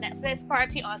of those a Netflix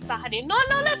party on Saturday. No,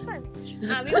 listen.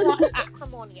 And we watched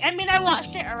Acrimony. I mean, I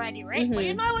watched it already, right? But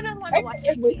I wouldn't want to watch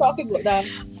it. We're talking about that.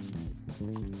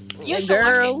 You should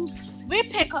watch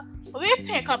it. We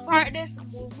pick apart this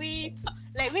movie.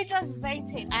 We just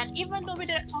vented. And even though we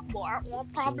didn't talk about our own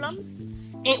problems,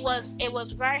 it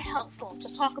was very helpful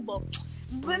to talk about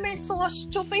women so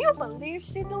stupid. You believe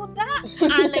she do that?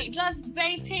 And just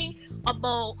venting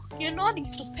about the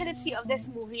stupidity of this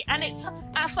movie, and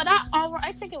for that hour,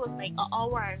 I think it was like an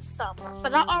hour and some. For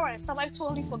that hour and some, I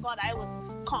totally forgot I was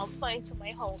confined to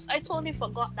my house. I totally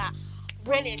forgot that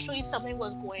really truly something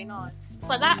was going on.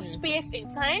 For that space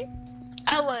in time,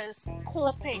 I was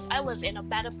coping. I was in a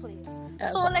better place.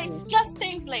 So like just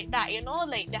things like that,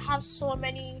 like they have so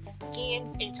many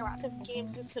games, interactive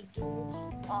games you could do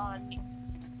on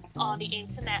the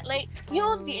internet. Like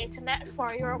use the internet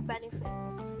for your benefit.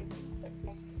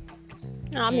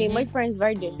 I mean, my friends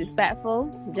very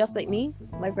disrespectful, just like me.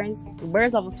 My friends,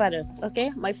 birds of a feather. Okay,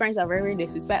 my friends are very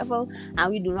disrespectful,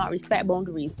 and we do not respect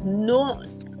boundaries. No.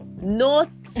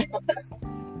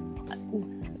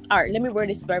 All right, let me word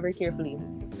this very, very carefully.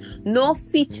 No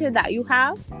feature that you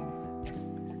have,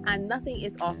 and nothing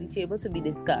is off the table to be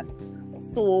discussed.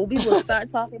 So we will start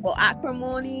talking about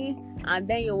acrimony, and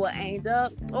then you will end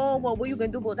up, oh, well, what you gonna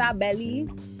do about that belly,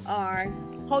 or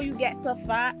how you get so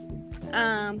fat.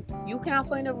 You can't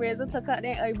find a razor to cut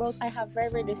their eyebrows. I have very,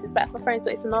 very disrespectful friends,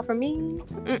 so it's enough for me.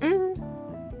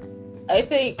 I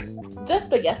think just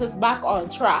to get us back on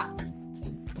track,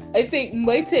 I think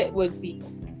my tip would be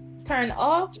turn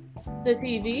off the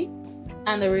TV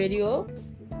and the radio.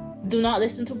 Do not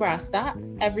listen to brass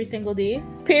stats every single day.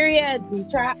 Period.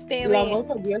 Stay away. Log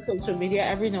out of your social media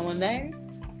every now and then.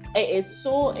 It is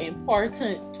so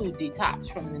important to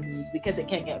detach from the news because it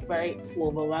can get very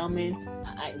overwhelming,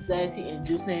 anxiety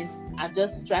inducing, and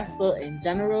just stressful in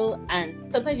general.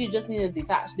 And sometimes you just need to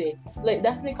detach there. Like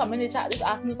Destiny come in the chat this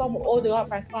afternoon talking about, oh, they got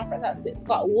press conference at 6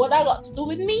 o'clock. What that got to do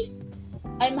with me?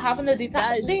 I'm having a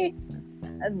detached day.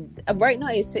 Right now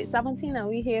it's 6:17 and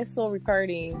we here so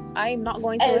recording. I'm not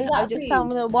going to exactly. I just tell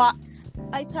me what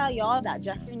I tell y'all that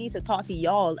Jeffrey needs to talk to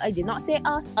y'all. I did not say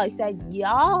us. I said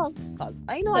y'all, because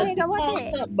I know I ain't gonna watch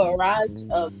it. The barrage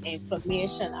of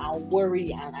information and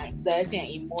worry and anxiety and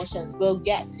emotions will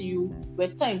get to you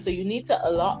with time. So you need to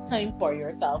allot time for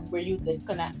yourself where you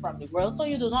disconnect from the world so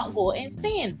you do not go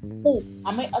insane. Oh,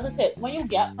 and my other tip: when you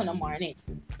get up in the morning,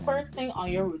 first thing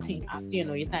on your routine after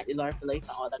you thank the Lord for life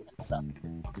and all that kind of stuff.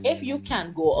 If you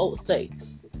can go outside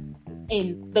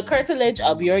in the curtilage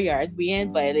of your yard, we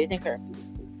ain't violating curfew.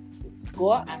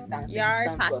 Go and stand up yard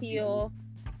in the sun patio.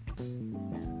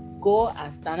 Go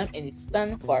and stand up in the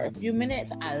sun for a few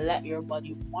minutes and let your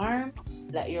body warm,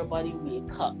 let your body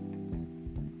wake up.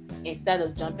 Instead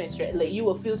of jumping straight, like you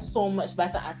will feel so much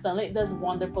better, and sunlight does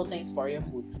wonderful things for your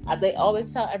mood. As I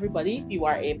always tell everybody, if you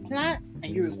are a plant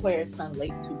and you require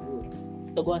sunlight to grow,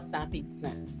 so go and stand in the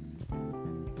sun.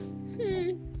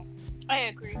 I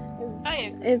agree.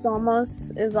 It's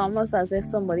almost as if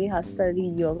somebody has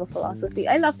studied yoga philosophy.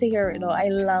 I love to hear it though. I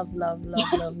love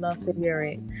to hear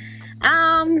it.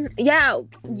 Yeah,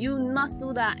 you must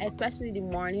do that, especially the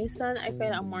morning sun. I feel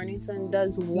that morning sun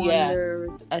does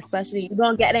wonders. Yeah. Especially you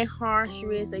don't get that harsh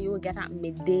rays that you will get at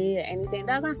midday or anything.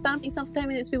 That's gonna stop me some for 10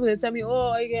 minutes. People will tell me,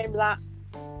 oh, you're getting black.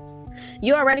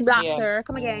 You're already black, sir.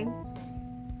 Come again.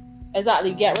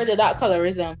 Exactly. Get rid of that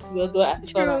colorism. We'll do an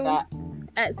episode on that.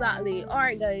 Exactly.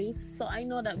 Alright guys, so I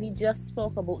know that we just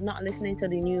spoke about not listening to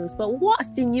the news, but what's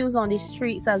the news on the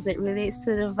streets as it relates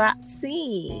to the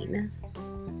vaccine?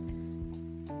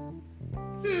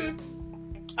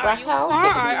 Are you for or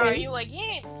are you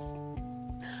against?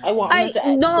 I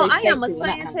am a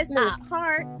scientist at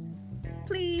heart.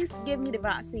 Please give me the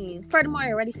vaccine. Furthermore,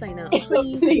 I already signed up.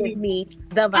 Please give me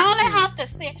the vaccine. All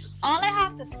I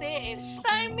have to say is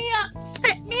sign me up,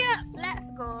 stick me up. Let's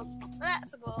go.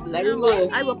 Let me go.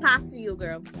 I will pass to you,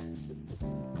 girl.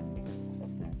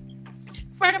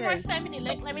 Furthermore, send me the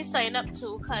link. Let me sign up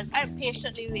too, because I'm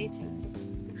patiently waiting.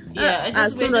 Yeah,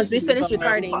 as soon as we finish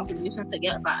recording. Population to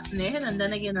get vaccinated, and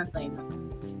then again I sign up.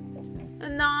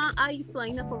 No, I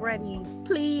signed up already.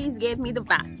 Please give me the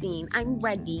vaccine. I'm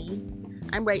ready.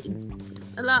 A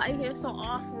lot I hear so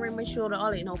offering my shoulder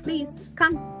all you know. Please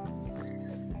come,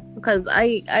 because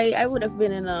I would have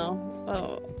been in a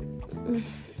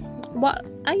but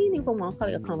I didn't even want to call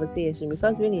it a conversation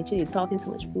because we're literally talking so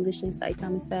much foolishness. I tell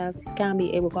myself this can't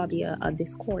be able to be a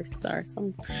discourse or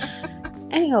some.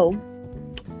 Anyhow,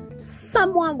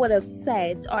 someone would have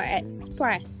said or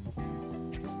expressed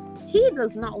he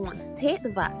does not want to take the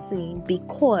vaccine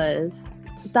because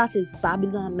that is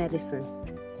Babylon medicine.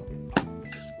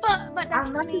 But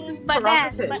that's what.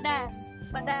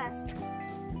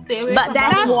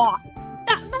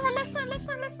 Listen.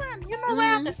 You know what I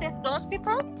have to say to those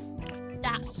people?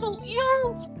 That suit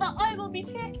you, but I will be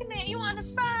taking it. You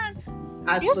understand?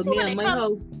 As for me and my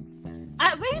house.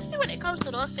 When you see when it comes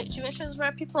to those situations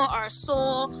where people are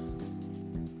so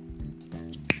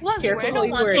what's the word? I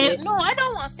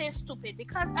don't want to say stupid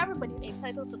because everybody's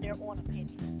entitled to their own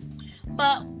opinion.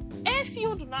 But if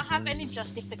you do not have any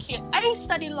justification, I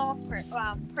study law right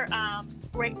now.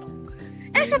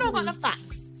 If you don't got the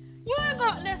facts, you ain't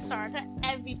got the sort of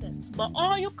evidence, but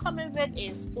all you coming with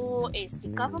is, it's the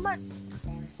government.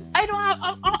 I don't have,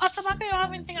 automatically, I don't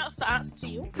have anything else to answer to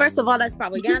you. First of all, that's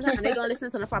propaganda, and they don't listen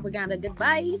to the propaganda.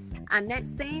 Goodbye. And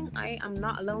next thing, I am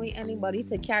not allowing anybody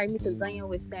to carry me to Zion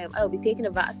with them. I will be taking the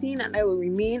vaccine, and I will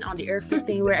remain on the earthly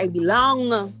thing where I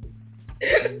belong.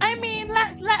 I mean,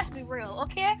 let's be real,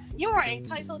 okay? You are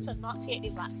entitled to not take the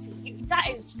vaccine. That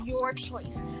is your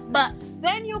choice. But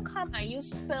then you come and you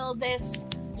spill this,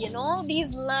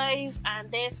 these lies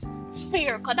and this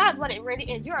fear, because that's what it really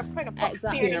is. You're trying to put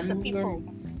fear into people.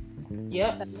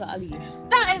 Yep.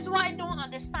 That is what I don't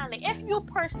understand. Like, if you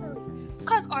personally,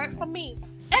 because for me,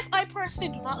 if I personally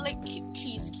do not like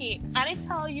cheesecake, and I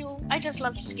tell you, I just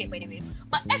love cheesecake by the way,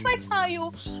 but if I tell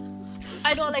you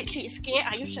I don't like cheesecake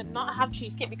and you should not have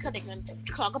cheesecake because they're going to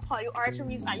clog up all your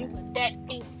arteries and you're going to dead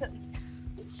instantly.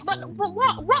 But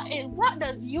what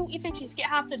does you eating cheesecake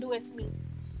have to do with me?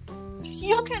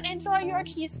 You can enjoy your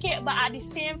cheesecake, but at the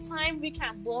same time, we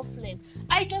can both live.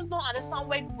 I just don't understand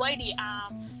why the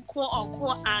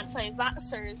quote-unquote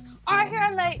anti-vaxxers are here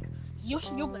like, you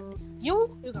can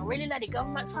really let the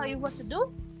government tell you what to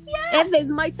do? Yes. If it's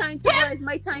my time to go, it's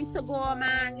my time to go,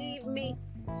 man. Leave me.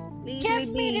 Give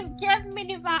me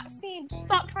the vaccine.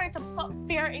 Stop trying to put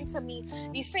fear into me.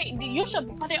 You say you should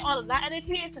be putting all of that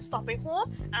energy into stopping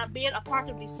home and being a part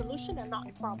of the solution and not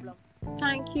the problem.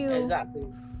 Thank you. Exactly.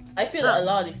 I feel like a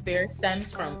lot of the fear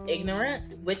stems from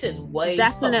ignorance, which is why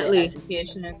definitely public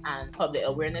education and public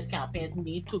awareness campaigns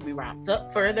need to be ramped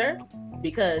up further,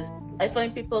 because I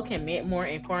find people can make more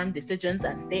informed decisions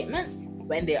and statements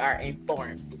when they are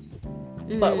informed.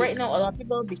 But right now, a lot of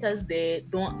people, because they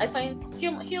don't, I find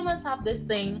humans have this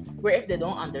thing where if they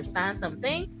don't understand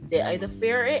something, they either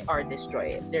fear it or destroy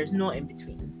it. There's no in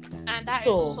between. And that is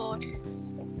so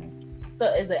true.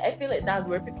 So it's like, I feel like that's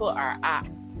where people are at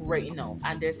right now.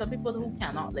 And there's some people who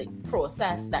cannot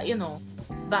process that,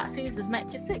 vaccines is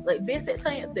make you sick. Like, basic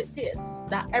science dictates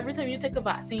that every time you take a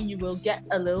vaccine, you will get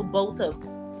a little bout of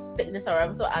sickness or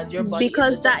whatever, so as your body,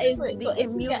 because that is the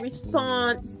immune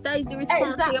response. That is the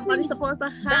response that your body's supposed to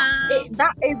have.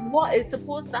 That is what is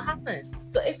supposed to happen.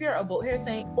 So if you're about here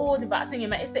saying, the vaccine you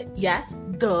might say, yes,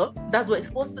 that's what it's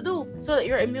supposed to do, so that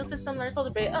your immune system learns how to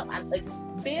beat up. And like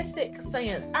basic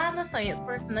science, I'm a science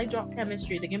person. I dropped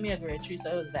chemistry to give me a grade 3,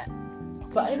 so it was that.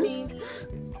 But I mean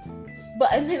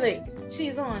like,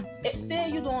 she's on it. Say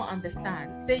you don't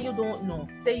understand, say you don't know,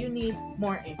 say you need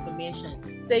more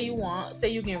information, say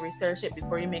you can research it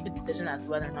before you make a decision as to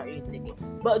whether or not you take it.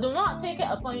 But do not take it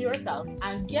upon yourself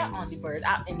and get on the bird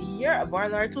app in the year of our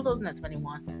Lord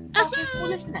 2021 talking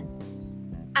foolishness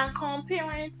and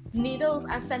comparing needles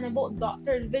and sending both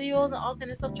doctors videos and all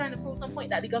kind of stuff, trying to prove some point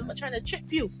that the government trying to trick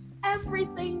you.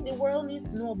 Everything the world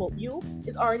needs to know about you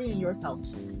is already in yourself.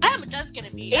 I'm just gonna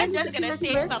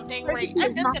say something right.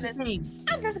 I'm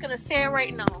just gonna say it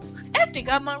right now. If the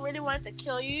government really wanted to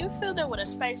kill you, you feel they would have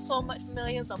spent so much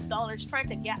millions of dollars trying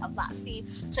to get a vaccine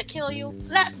to kill you.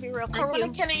 Let's be real. Corona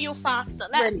killing you faster.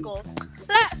 Let's go.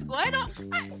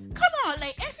 Come on,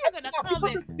 like, if you're gonna come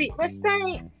with speak with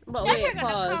science, but if you're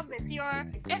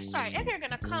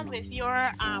gonna come with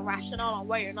your rationale on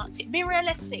why you're not be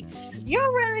realistic. You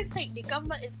really think the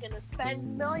government is gonna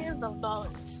spend millions of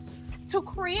dollars to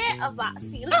create a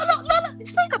vaccine? Look,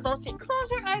 think about it.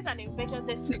 Close your eyes and envision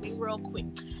this to me real quick.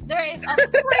 There is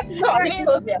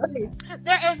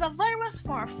a virus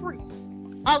for free.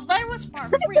 A virus for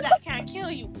free that can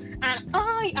kill you. And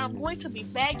I am going to be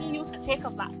begging you to take a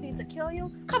vaccine to kill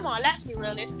you? Come on, let's be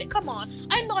realistic. Come on.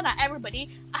 I know that everybody,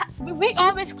 we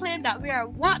always claim that we are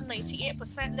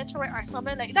 98% literate or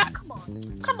something like that. Come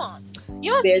on.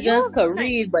 They just can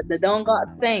read, but they don't got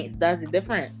sense. That's the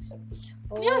difference.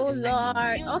 Oh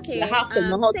Lord. Okay. You have to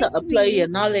know how to apply your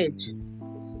knowledge.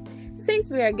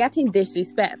 Since we are getting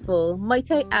disrespectful,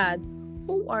 might I add,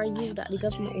 who are you that the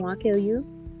government want to kill you?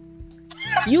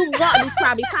 You got the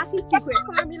Krabby Patty secret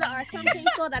formula or something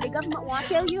so that the government want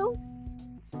to kill you?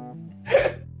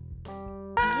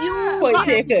 You got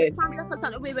a secret formula for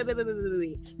something.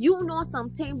 Wait. You know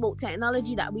something about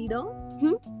technology that we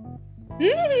don't?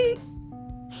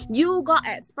 You got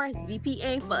Express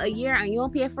VPN for a year and you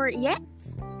don't pay for it yet?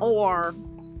 Or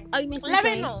are you missing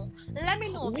something? Let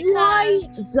me know. Why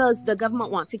does the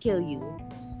government want to kill you?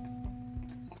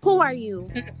 Who are you?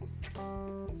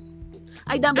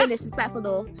 I done been disrespectful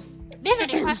though. These are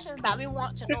the questions that we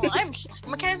want to know.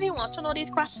 Mackenzie, you want to know these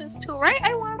questions too, right?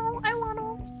 I want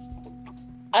to.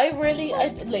 I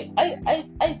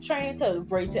trying to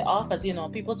break it off as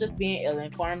people just being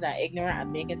ill-informed and ignorant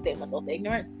and making statements of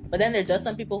ignorance. But then there's just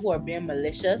some people who are being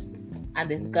malicious and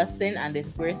disgusting and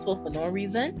disgraceful for no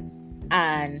reason.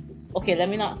 And okay, let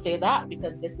me not say that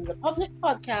because this is a public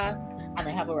podcast and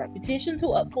I have a reputation to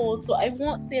uphold. So I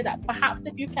won't say that. Perhaps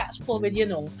if you catch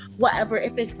COVID, whatever,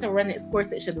 if it's to run its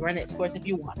course, it should run its course if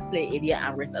you want to play idiot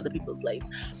and risk other people's lives.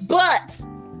 But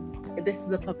this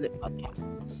is a public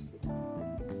podcast.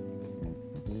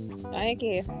 Thank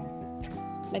you.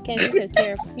 Mackenzie could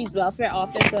care she's welfare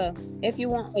officer. If you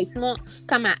want a smoke,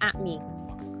 come at me.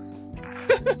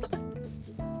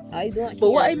 I don't care.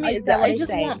 But what I mean is that I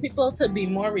just want people to be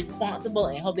more responsible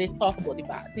in how they talk about the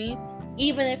vaccine.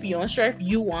 Even if you're unsure if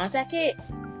you want to take it.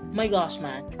 My gosh,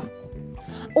 man.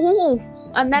 Oh,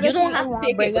 another you don't thing have I want to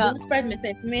to take bring it, up. don't spread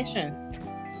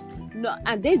misinformation. No,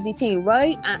 and this is the thing,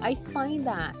 right? And I find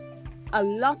that a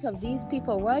lot of these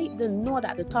people, right, they know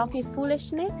that they're talking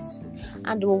foolishness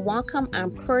and they will want to come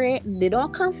and pray. They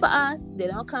don't come for us. They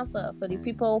don't come for the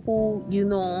people who,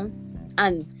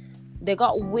 and they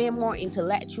got way more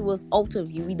intellectuals out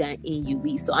of UE than in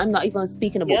UE. So I'm not even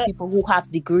speaking about people who have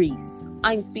degrees.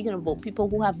 I'm speaking about people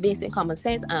who have basic common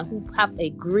sense and who have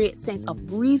a great sense of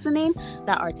reasoning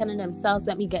that are telling themselves,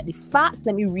 let me get the facts,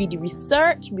 let me read the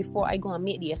research before I go and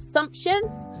make the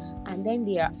assumptions. And then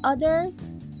there are others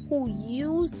who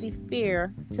use the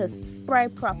fear to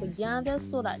spread propaganda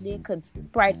so that they could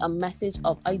spread a message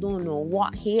of, I don't know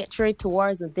what, hatred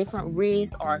towards a different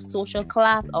race or social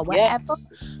class or whatever.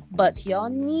 But y'all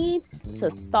need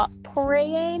to stop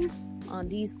preying on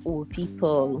these old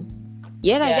people.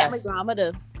 Yeah, I got my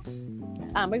grandmother.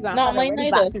 My grandmother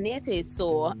already vaccinated,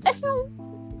 so.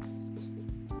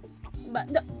 But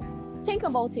think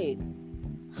about it.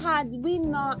 Had we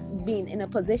not been in a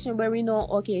position where we know,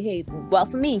 okay, hey, well,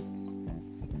 for me,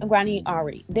 Granny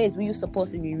Ari, this is what you're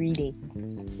supposed to be reading.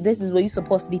 This is what you're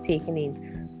supposed to be taking in.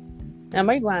 And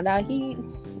my granddad,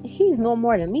 he's no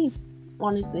more than me,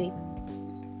 honestly.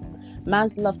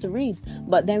 Man's love to read.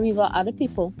 But then we got other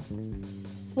people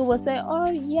who will say,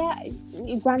 oh, yeah,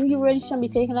 Granny, you really shouldn't be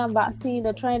taking that vaccine.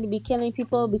 They're trying to be killing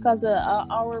people because of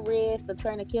our race. They're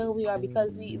trying to kill we, or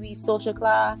because we social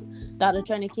class, that they're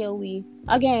trying to kill we.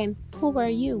 Again, who are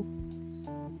you?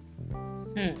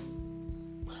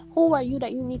 Who are you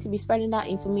that you need to be spreading that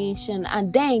information?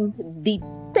 And then the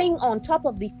thing on top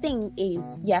of the thing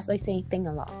is, yes, I say thing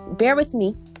a lot. Bear with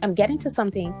me. I'm getting to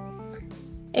something.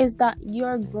 Is that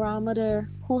your grandmother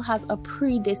who has a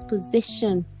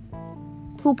predisposition,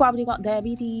 who probably got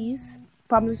diabetes,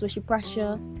 problems with your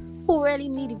pressure, who really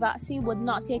need the vaccine, would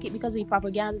not take it because of the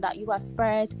propaganda that you have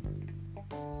spread.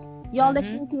 Y'all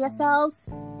listening to yourselves?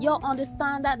 Y'all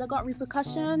understand that they got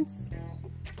repercussions?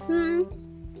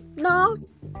 No?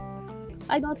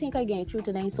 I don't think I get through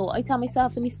today, so I tell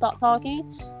myself, let me stop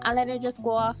talking and let it just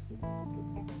go off.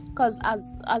 Because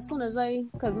as soon as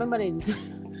because my mother is...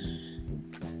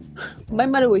 my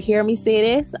mother would hear me say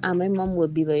this, and my mom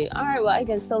would be like, all right, well, I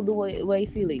can still do what I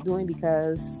feel like doing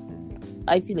because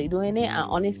I feel like doing it. And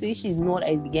honestly, she know that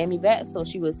it began me back. So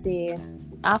she would say,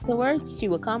 afterwards, she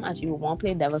would come and she would want to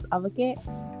play devil's advocate.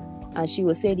 And she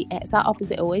would say the exact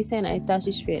opposite of what I said. And I thought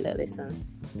she straight, like,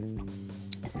 listen,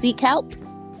 seek help.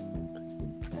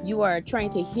 You are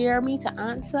trying to hear me to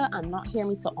answer and not hear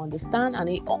me to understand. And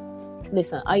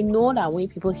listen, I know that when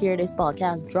people hear this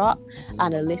podcast drop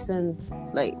and they listen,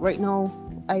 like right now,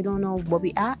 I don't know where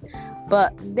we at,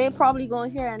 but they probably gonna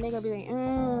hear and they gonna be like,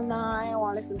 nah, I don't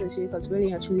want to listen to she because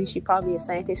really and truly, she probably a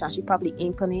scientist and she probably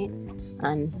implant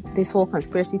and this whole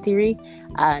conspiracy theory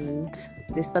and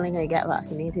they still ain't gonna get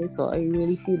vaccinated. So I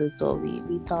really feel as though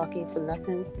we talking for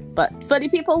nothing. But for the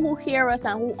people who hear us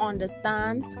and who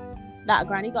understand that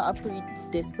Granny got a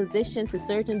predisposition to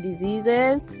certain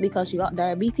diseases because she got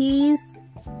diabetes,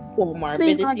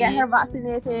 please go get her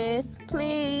vaccinated.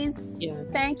 Please. Yeah.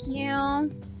 Thank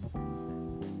you.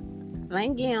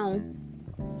 Thank you.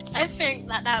 I think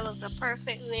that was the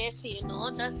perfect way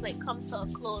to, just like come to a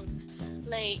close.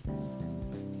 Like,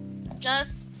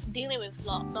 just dealing with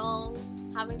lockdown,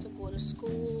 having to go to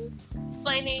school,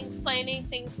 finding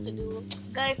things to do.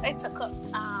 Guys, I took up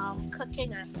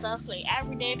cooking and stuff like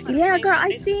every day. Yeah, girl,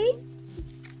 I see.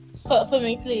 Cook for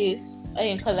me, please. I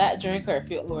can collect drink or a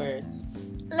few hours.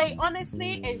 Like,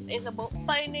 honestly, it's about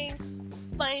finding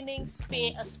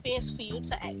a space for you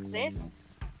to exist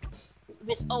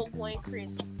without going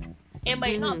crazy. It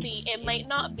might not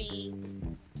be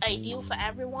ideal for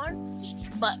everyone,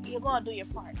 but you gotta do your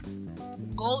part.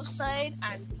 Go outside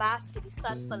and bask in the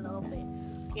sun for a little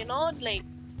bit. Like,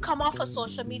 come off of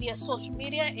social media. Social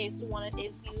media is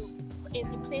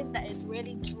the place that is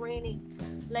really draining.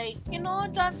 Like,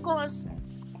 just go and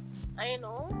I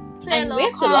know. Play And little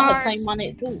waste a lot of cards. time on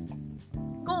it too.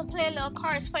 Go and play little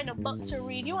cards, find a book to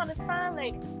read. You understand?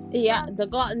 Like, Yeah, they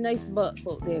got nice butts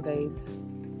out there, guys.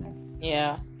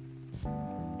 Yeah.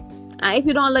 And if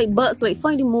you don't like butts, like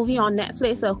find a movie on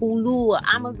Netflix or Hulu or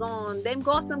Amazon. Them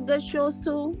got some good shows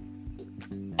too.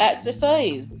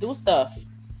 Exercise. Do stuff.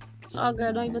 Oh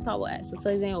girl, don't even talk about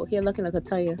exercising out here looking like a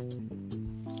tire.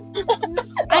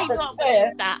 I don't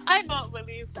believe that. I don't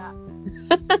believe that.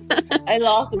 I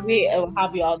lost weight. I will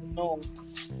have y'all know.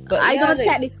 But I yeah, don't like,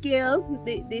 check the scale.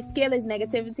 The scale is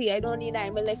negativity. I don't need that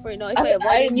in my life right now. If I I'm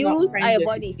avoid the not news, friends I with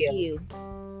avoid the the scale.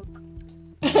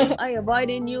 scale. I avoid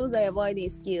the news, I avoid the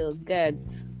scale. Good.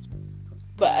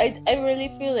 But I really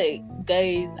feel like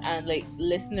guys and like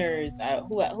listeners,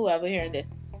 whoever hearing this,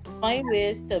 find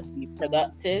ways to be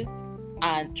productive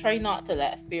and try not to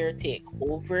let fear take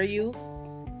over you.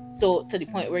 So to the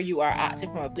point where you are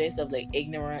acting from a place of like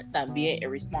ignorance and being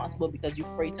irresponsible because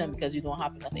you're frightened because you don't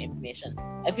have enough information.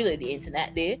 I feel like the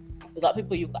internet there, you got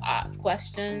people you can ask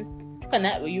questions,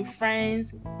 connect with your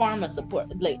friends, find a support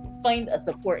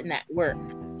network,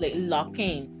 like lock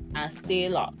in and stay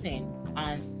locked in,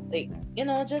 and like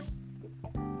just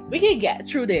we can get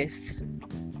through this.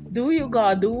 Do what you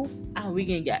gotta do, and we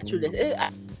can get through this.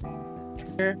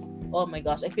 Oh my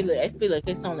gosh, I feel like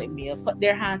they sound like me. Put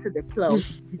their hand to the plow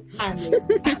and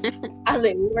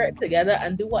like work together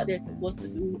and do what they're supposed to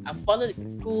do and follow the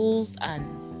rules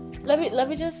and let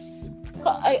me just.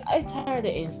 I tired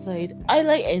of inside. I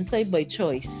like inside by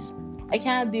choice. I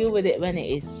can't deal with it when it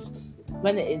is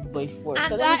by force. And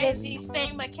so that is the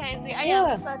thing, Mackenzie. I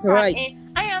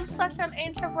am such an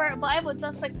introvert, but I would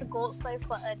just like to go outside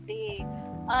for a day,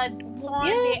 one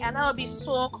day, and I would be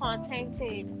so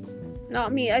contented.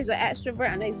 Not me as an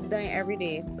extrovert, and I do it every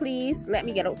day. Please let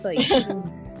me get outside,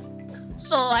 please.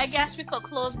 So I guess we could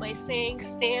close by saying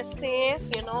stay safe,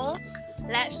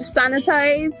 Let's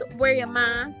sanitize, wear your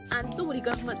mask, and do what the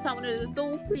government telling you to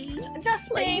do, please. Just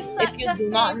stay safe. If you do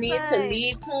not need to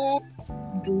leave home,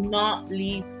 do not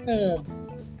leave home.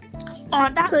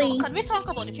 On that note, can we talk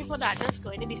about the people that are just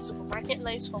going to the supermarket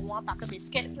lives for one pack of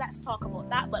biscuits? Let's talk about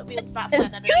that, but we'll start for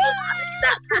another day.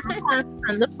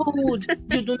 And the food,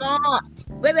 you do not.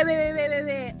 Wait.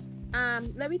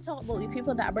 Let me talk about the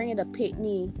people that are bringing the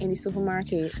picnic in the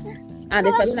supermarket and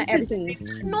they're touching on everything.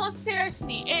 No,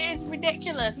 seriously, it is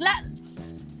ridiculous.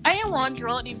 I don't want to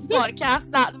draw the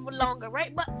podcast that longer,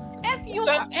 right? But if you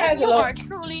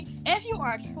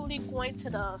are truly going to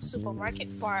the supermarket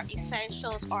for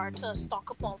essentials or to stock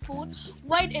up on food,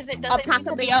 why does it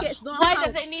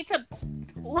need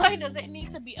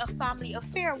to be a family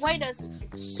affair? Why does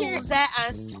Suzette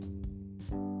and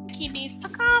needs to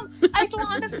come? I don't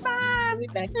understand.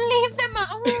 Leave them at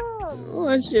home.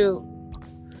 Oh shoot.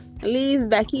 Leave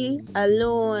Becky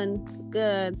alone.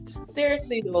 Good.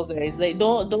 Seriously though, guys, like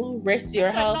don't risk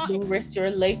your health, don't risk your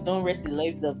life, don't risk the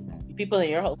lives of people in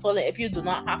your household. Like, if you do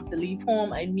not have to leave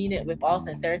home, I mean it with all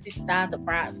sincerity, stand the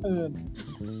France home.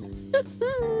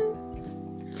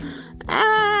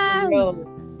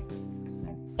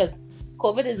 Because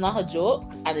COVID is not a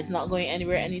joke and it's not going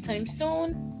anywhere anytime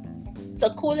soon. So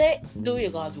cool it, do what you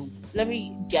gotta do. Let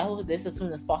me get out of this as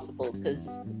soon as possible because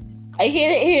I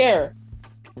hate it here.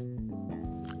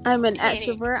 I'm an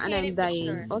extrovert and I'm dying.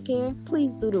 Sure. Okay,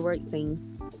 please do the right thing.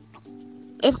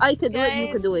 If I could do it,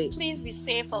 you could do it. Please be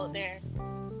safe out there.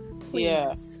 Please.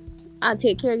 Yeah. And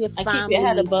take care of your family. Keep your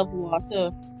head above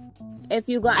water. If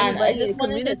you got anybody in the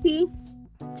community,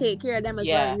 take care of them as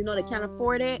well. You know they can't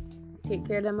afford it. Take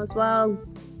care of them as well.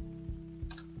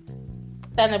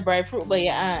 Send a bright fruit by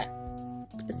your aunt.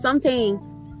 Something.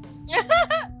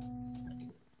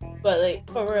 But like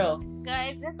for real,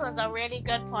 guys, this was a really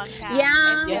good podcast.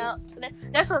 Yeah.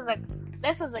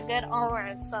 This was a good hour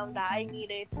and some that I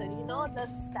needed to,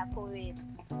 just step away.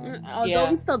 Although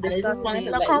we still discussing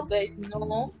it.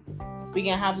 We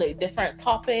can have like different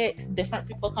topics, different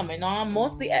people coming on,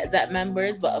 mostly exec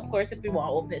members. But of course, if you want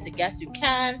to open it to guests, you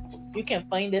can. You can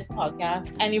find this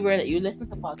podcast anywhere that you listen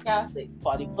to podcasts, like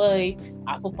Spotify,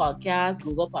 Apple Podcasts,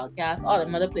 Google Podcasts, all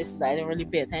the other places that I didn't really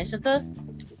pay attention to.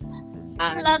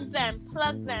 Plug them.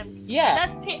 Yeah.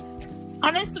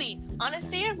 Honestly,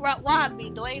 what I've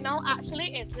been doing now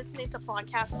actually is listening to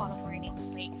podcasts on Fridays.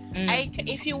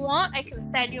 If you want, I can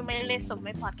send you my list of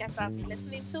my podcasts I've been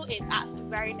listening to. It's actually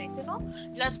very nice,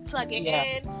 Just plug it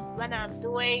in when I'm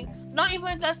doing, not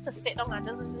even just to sit down and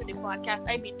just listen to the podcast.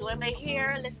 I've been doing my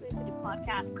hair, listening to the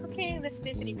podcast, cooking,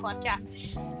 listening to the podcast.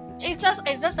 It's just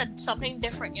something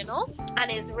different,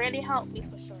 and it's really helped me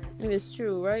for sure. It's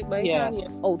true, right? But it's not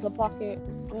out of pocket.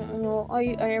 I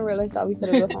didn't realize that we could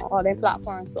have gone on all their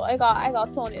platforms. So I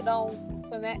got tone it down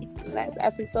for next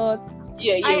episode.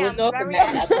 Yeah, I you will am know for very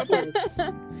next excited.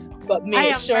 episode. But I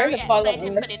make am sure very to follow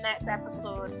excited us for the next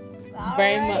episode.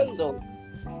 very much so.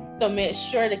 So make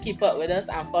sure to keep up with us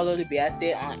and follow the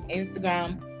BSA on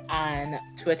Instagram and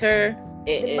Twitter.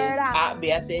 It The is bird at out.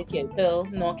 BSA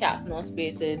Kpill, no caps, no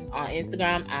spaces on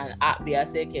Instagram, and at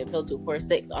BSA Kpill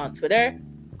 246 on Twitter.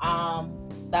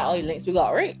 That all the links we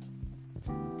got, right?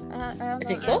 I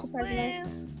think so.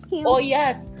 Oh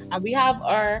yes, and we have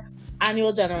our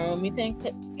annual general meeting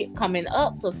coming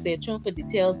up, so stay tuned for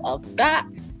details of that.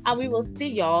 And we will see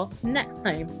y'all next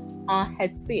time on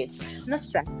Headspace. No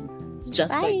stress,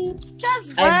 just Bye.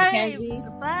 Just I'm vibes. Kenzie.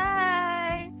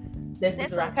 Bye. This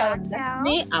is Raquel and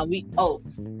Destiny, and we out.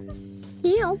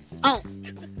 Heel.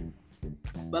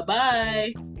 Bye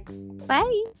bye.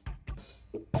 Bye.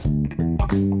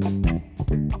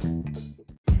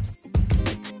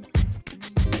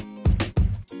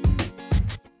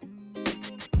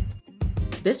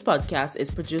 This podcast is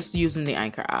produced using the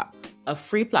Anchor app, a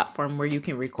free platform where you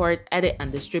can record, edit,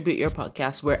 and distribute your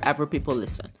podcast wherever people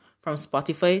listen, from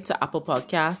Spotify to Apple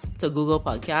Podcasts to Google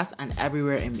Podcasts and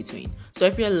everywhere in between. So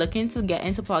if you're looking to get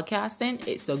into podcasting,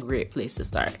 it's a great place to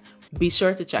start. Be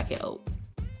sure to check it out.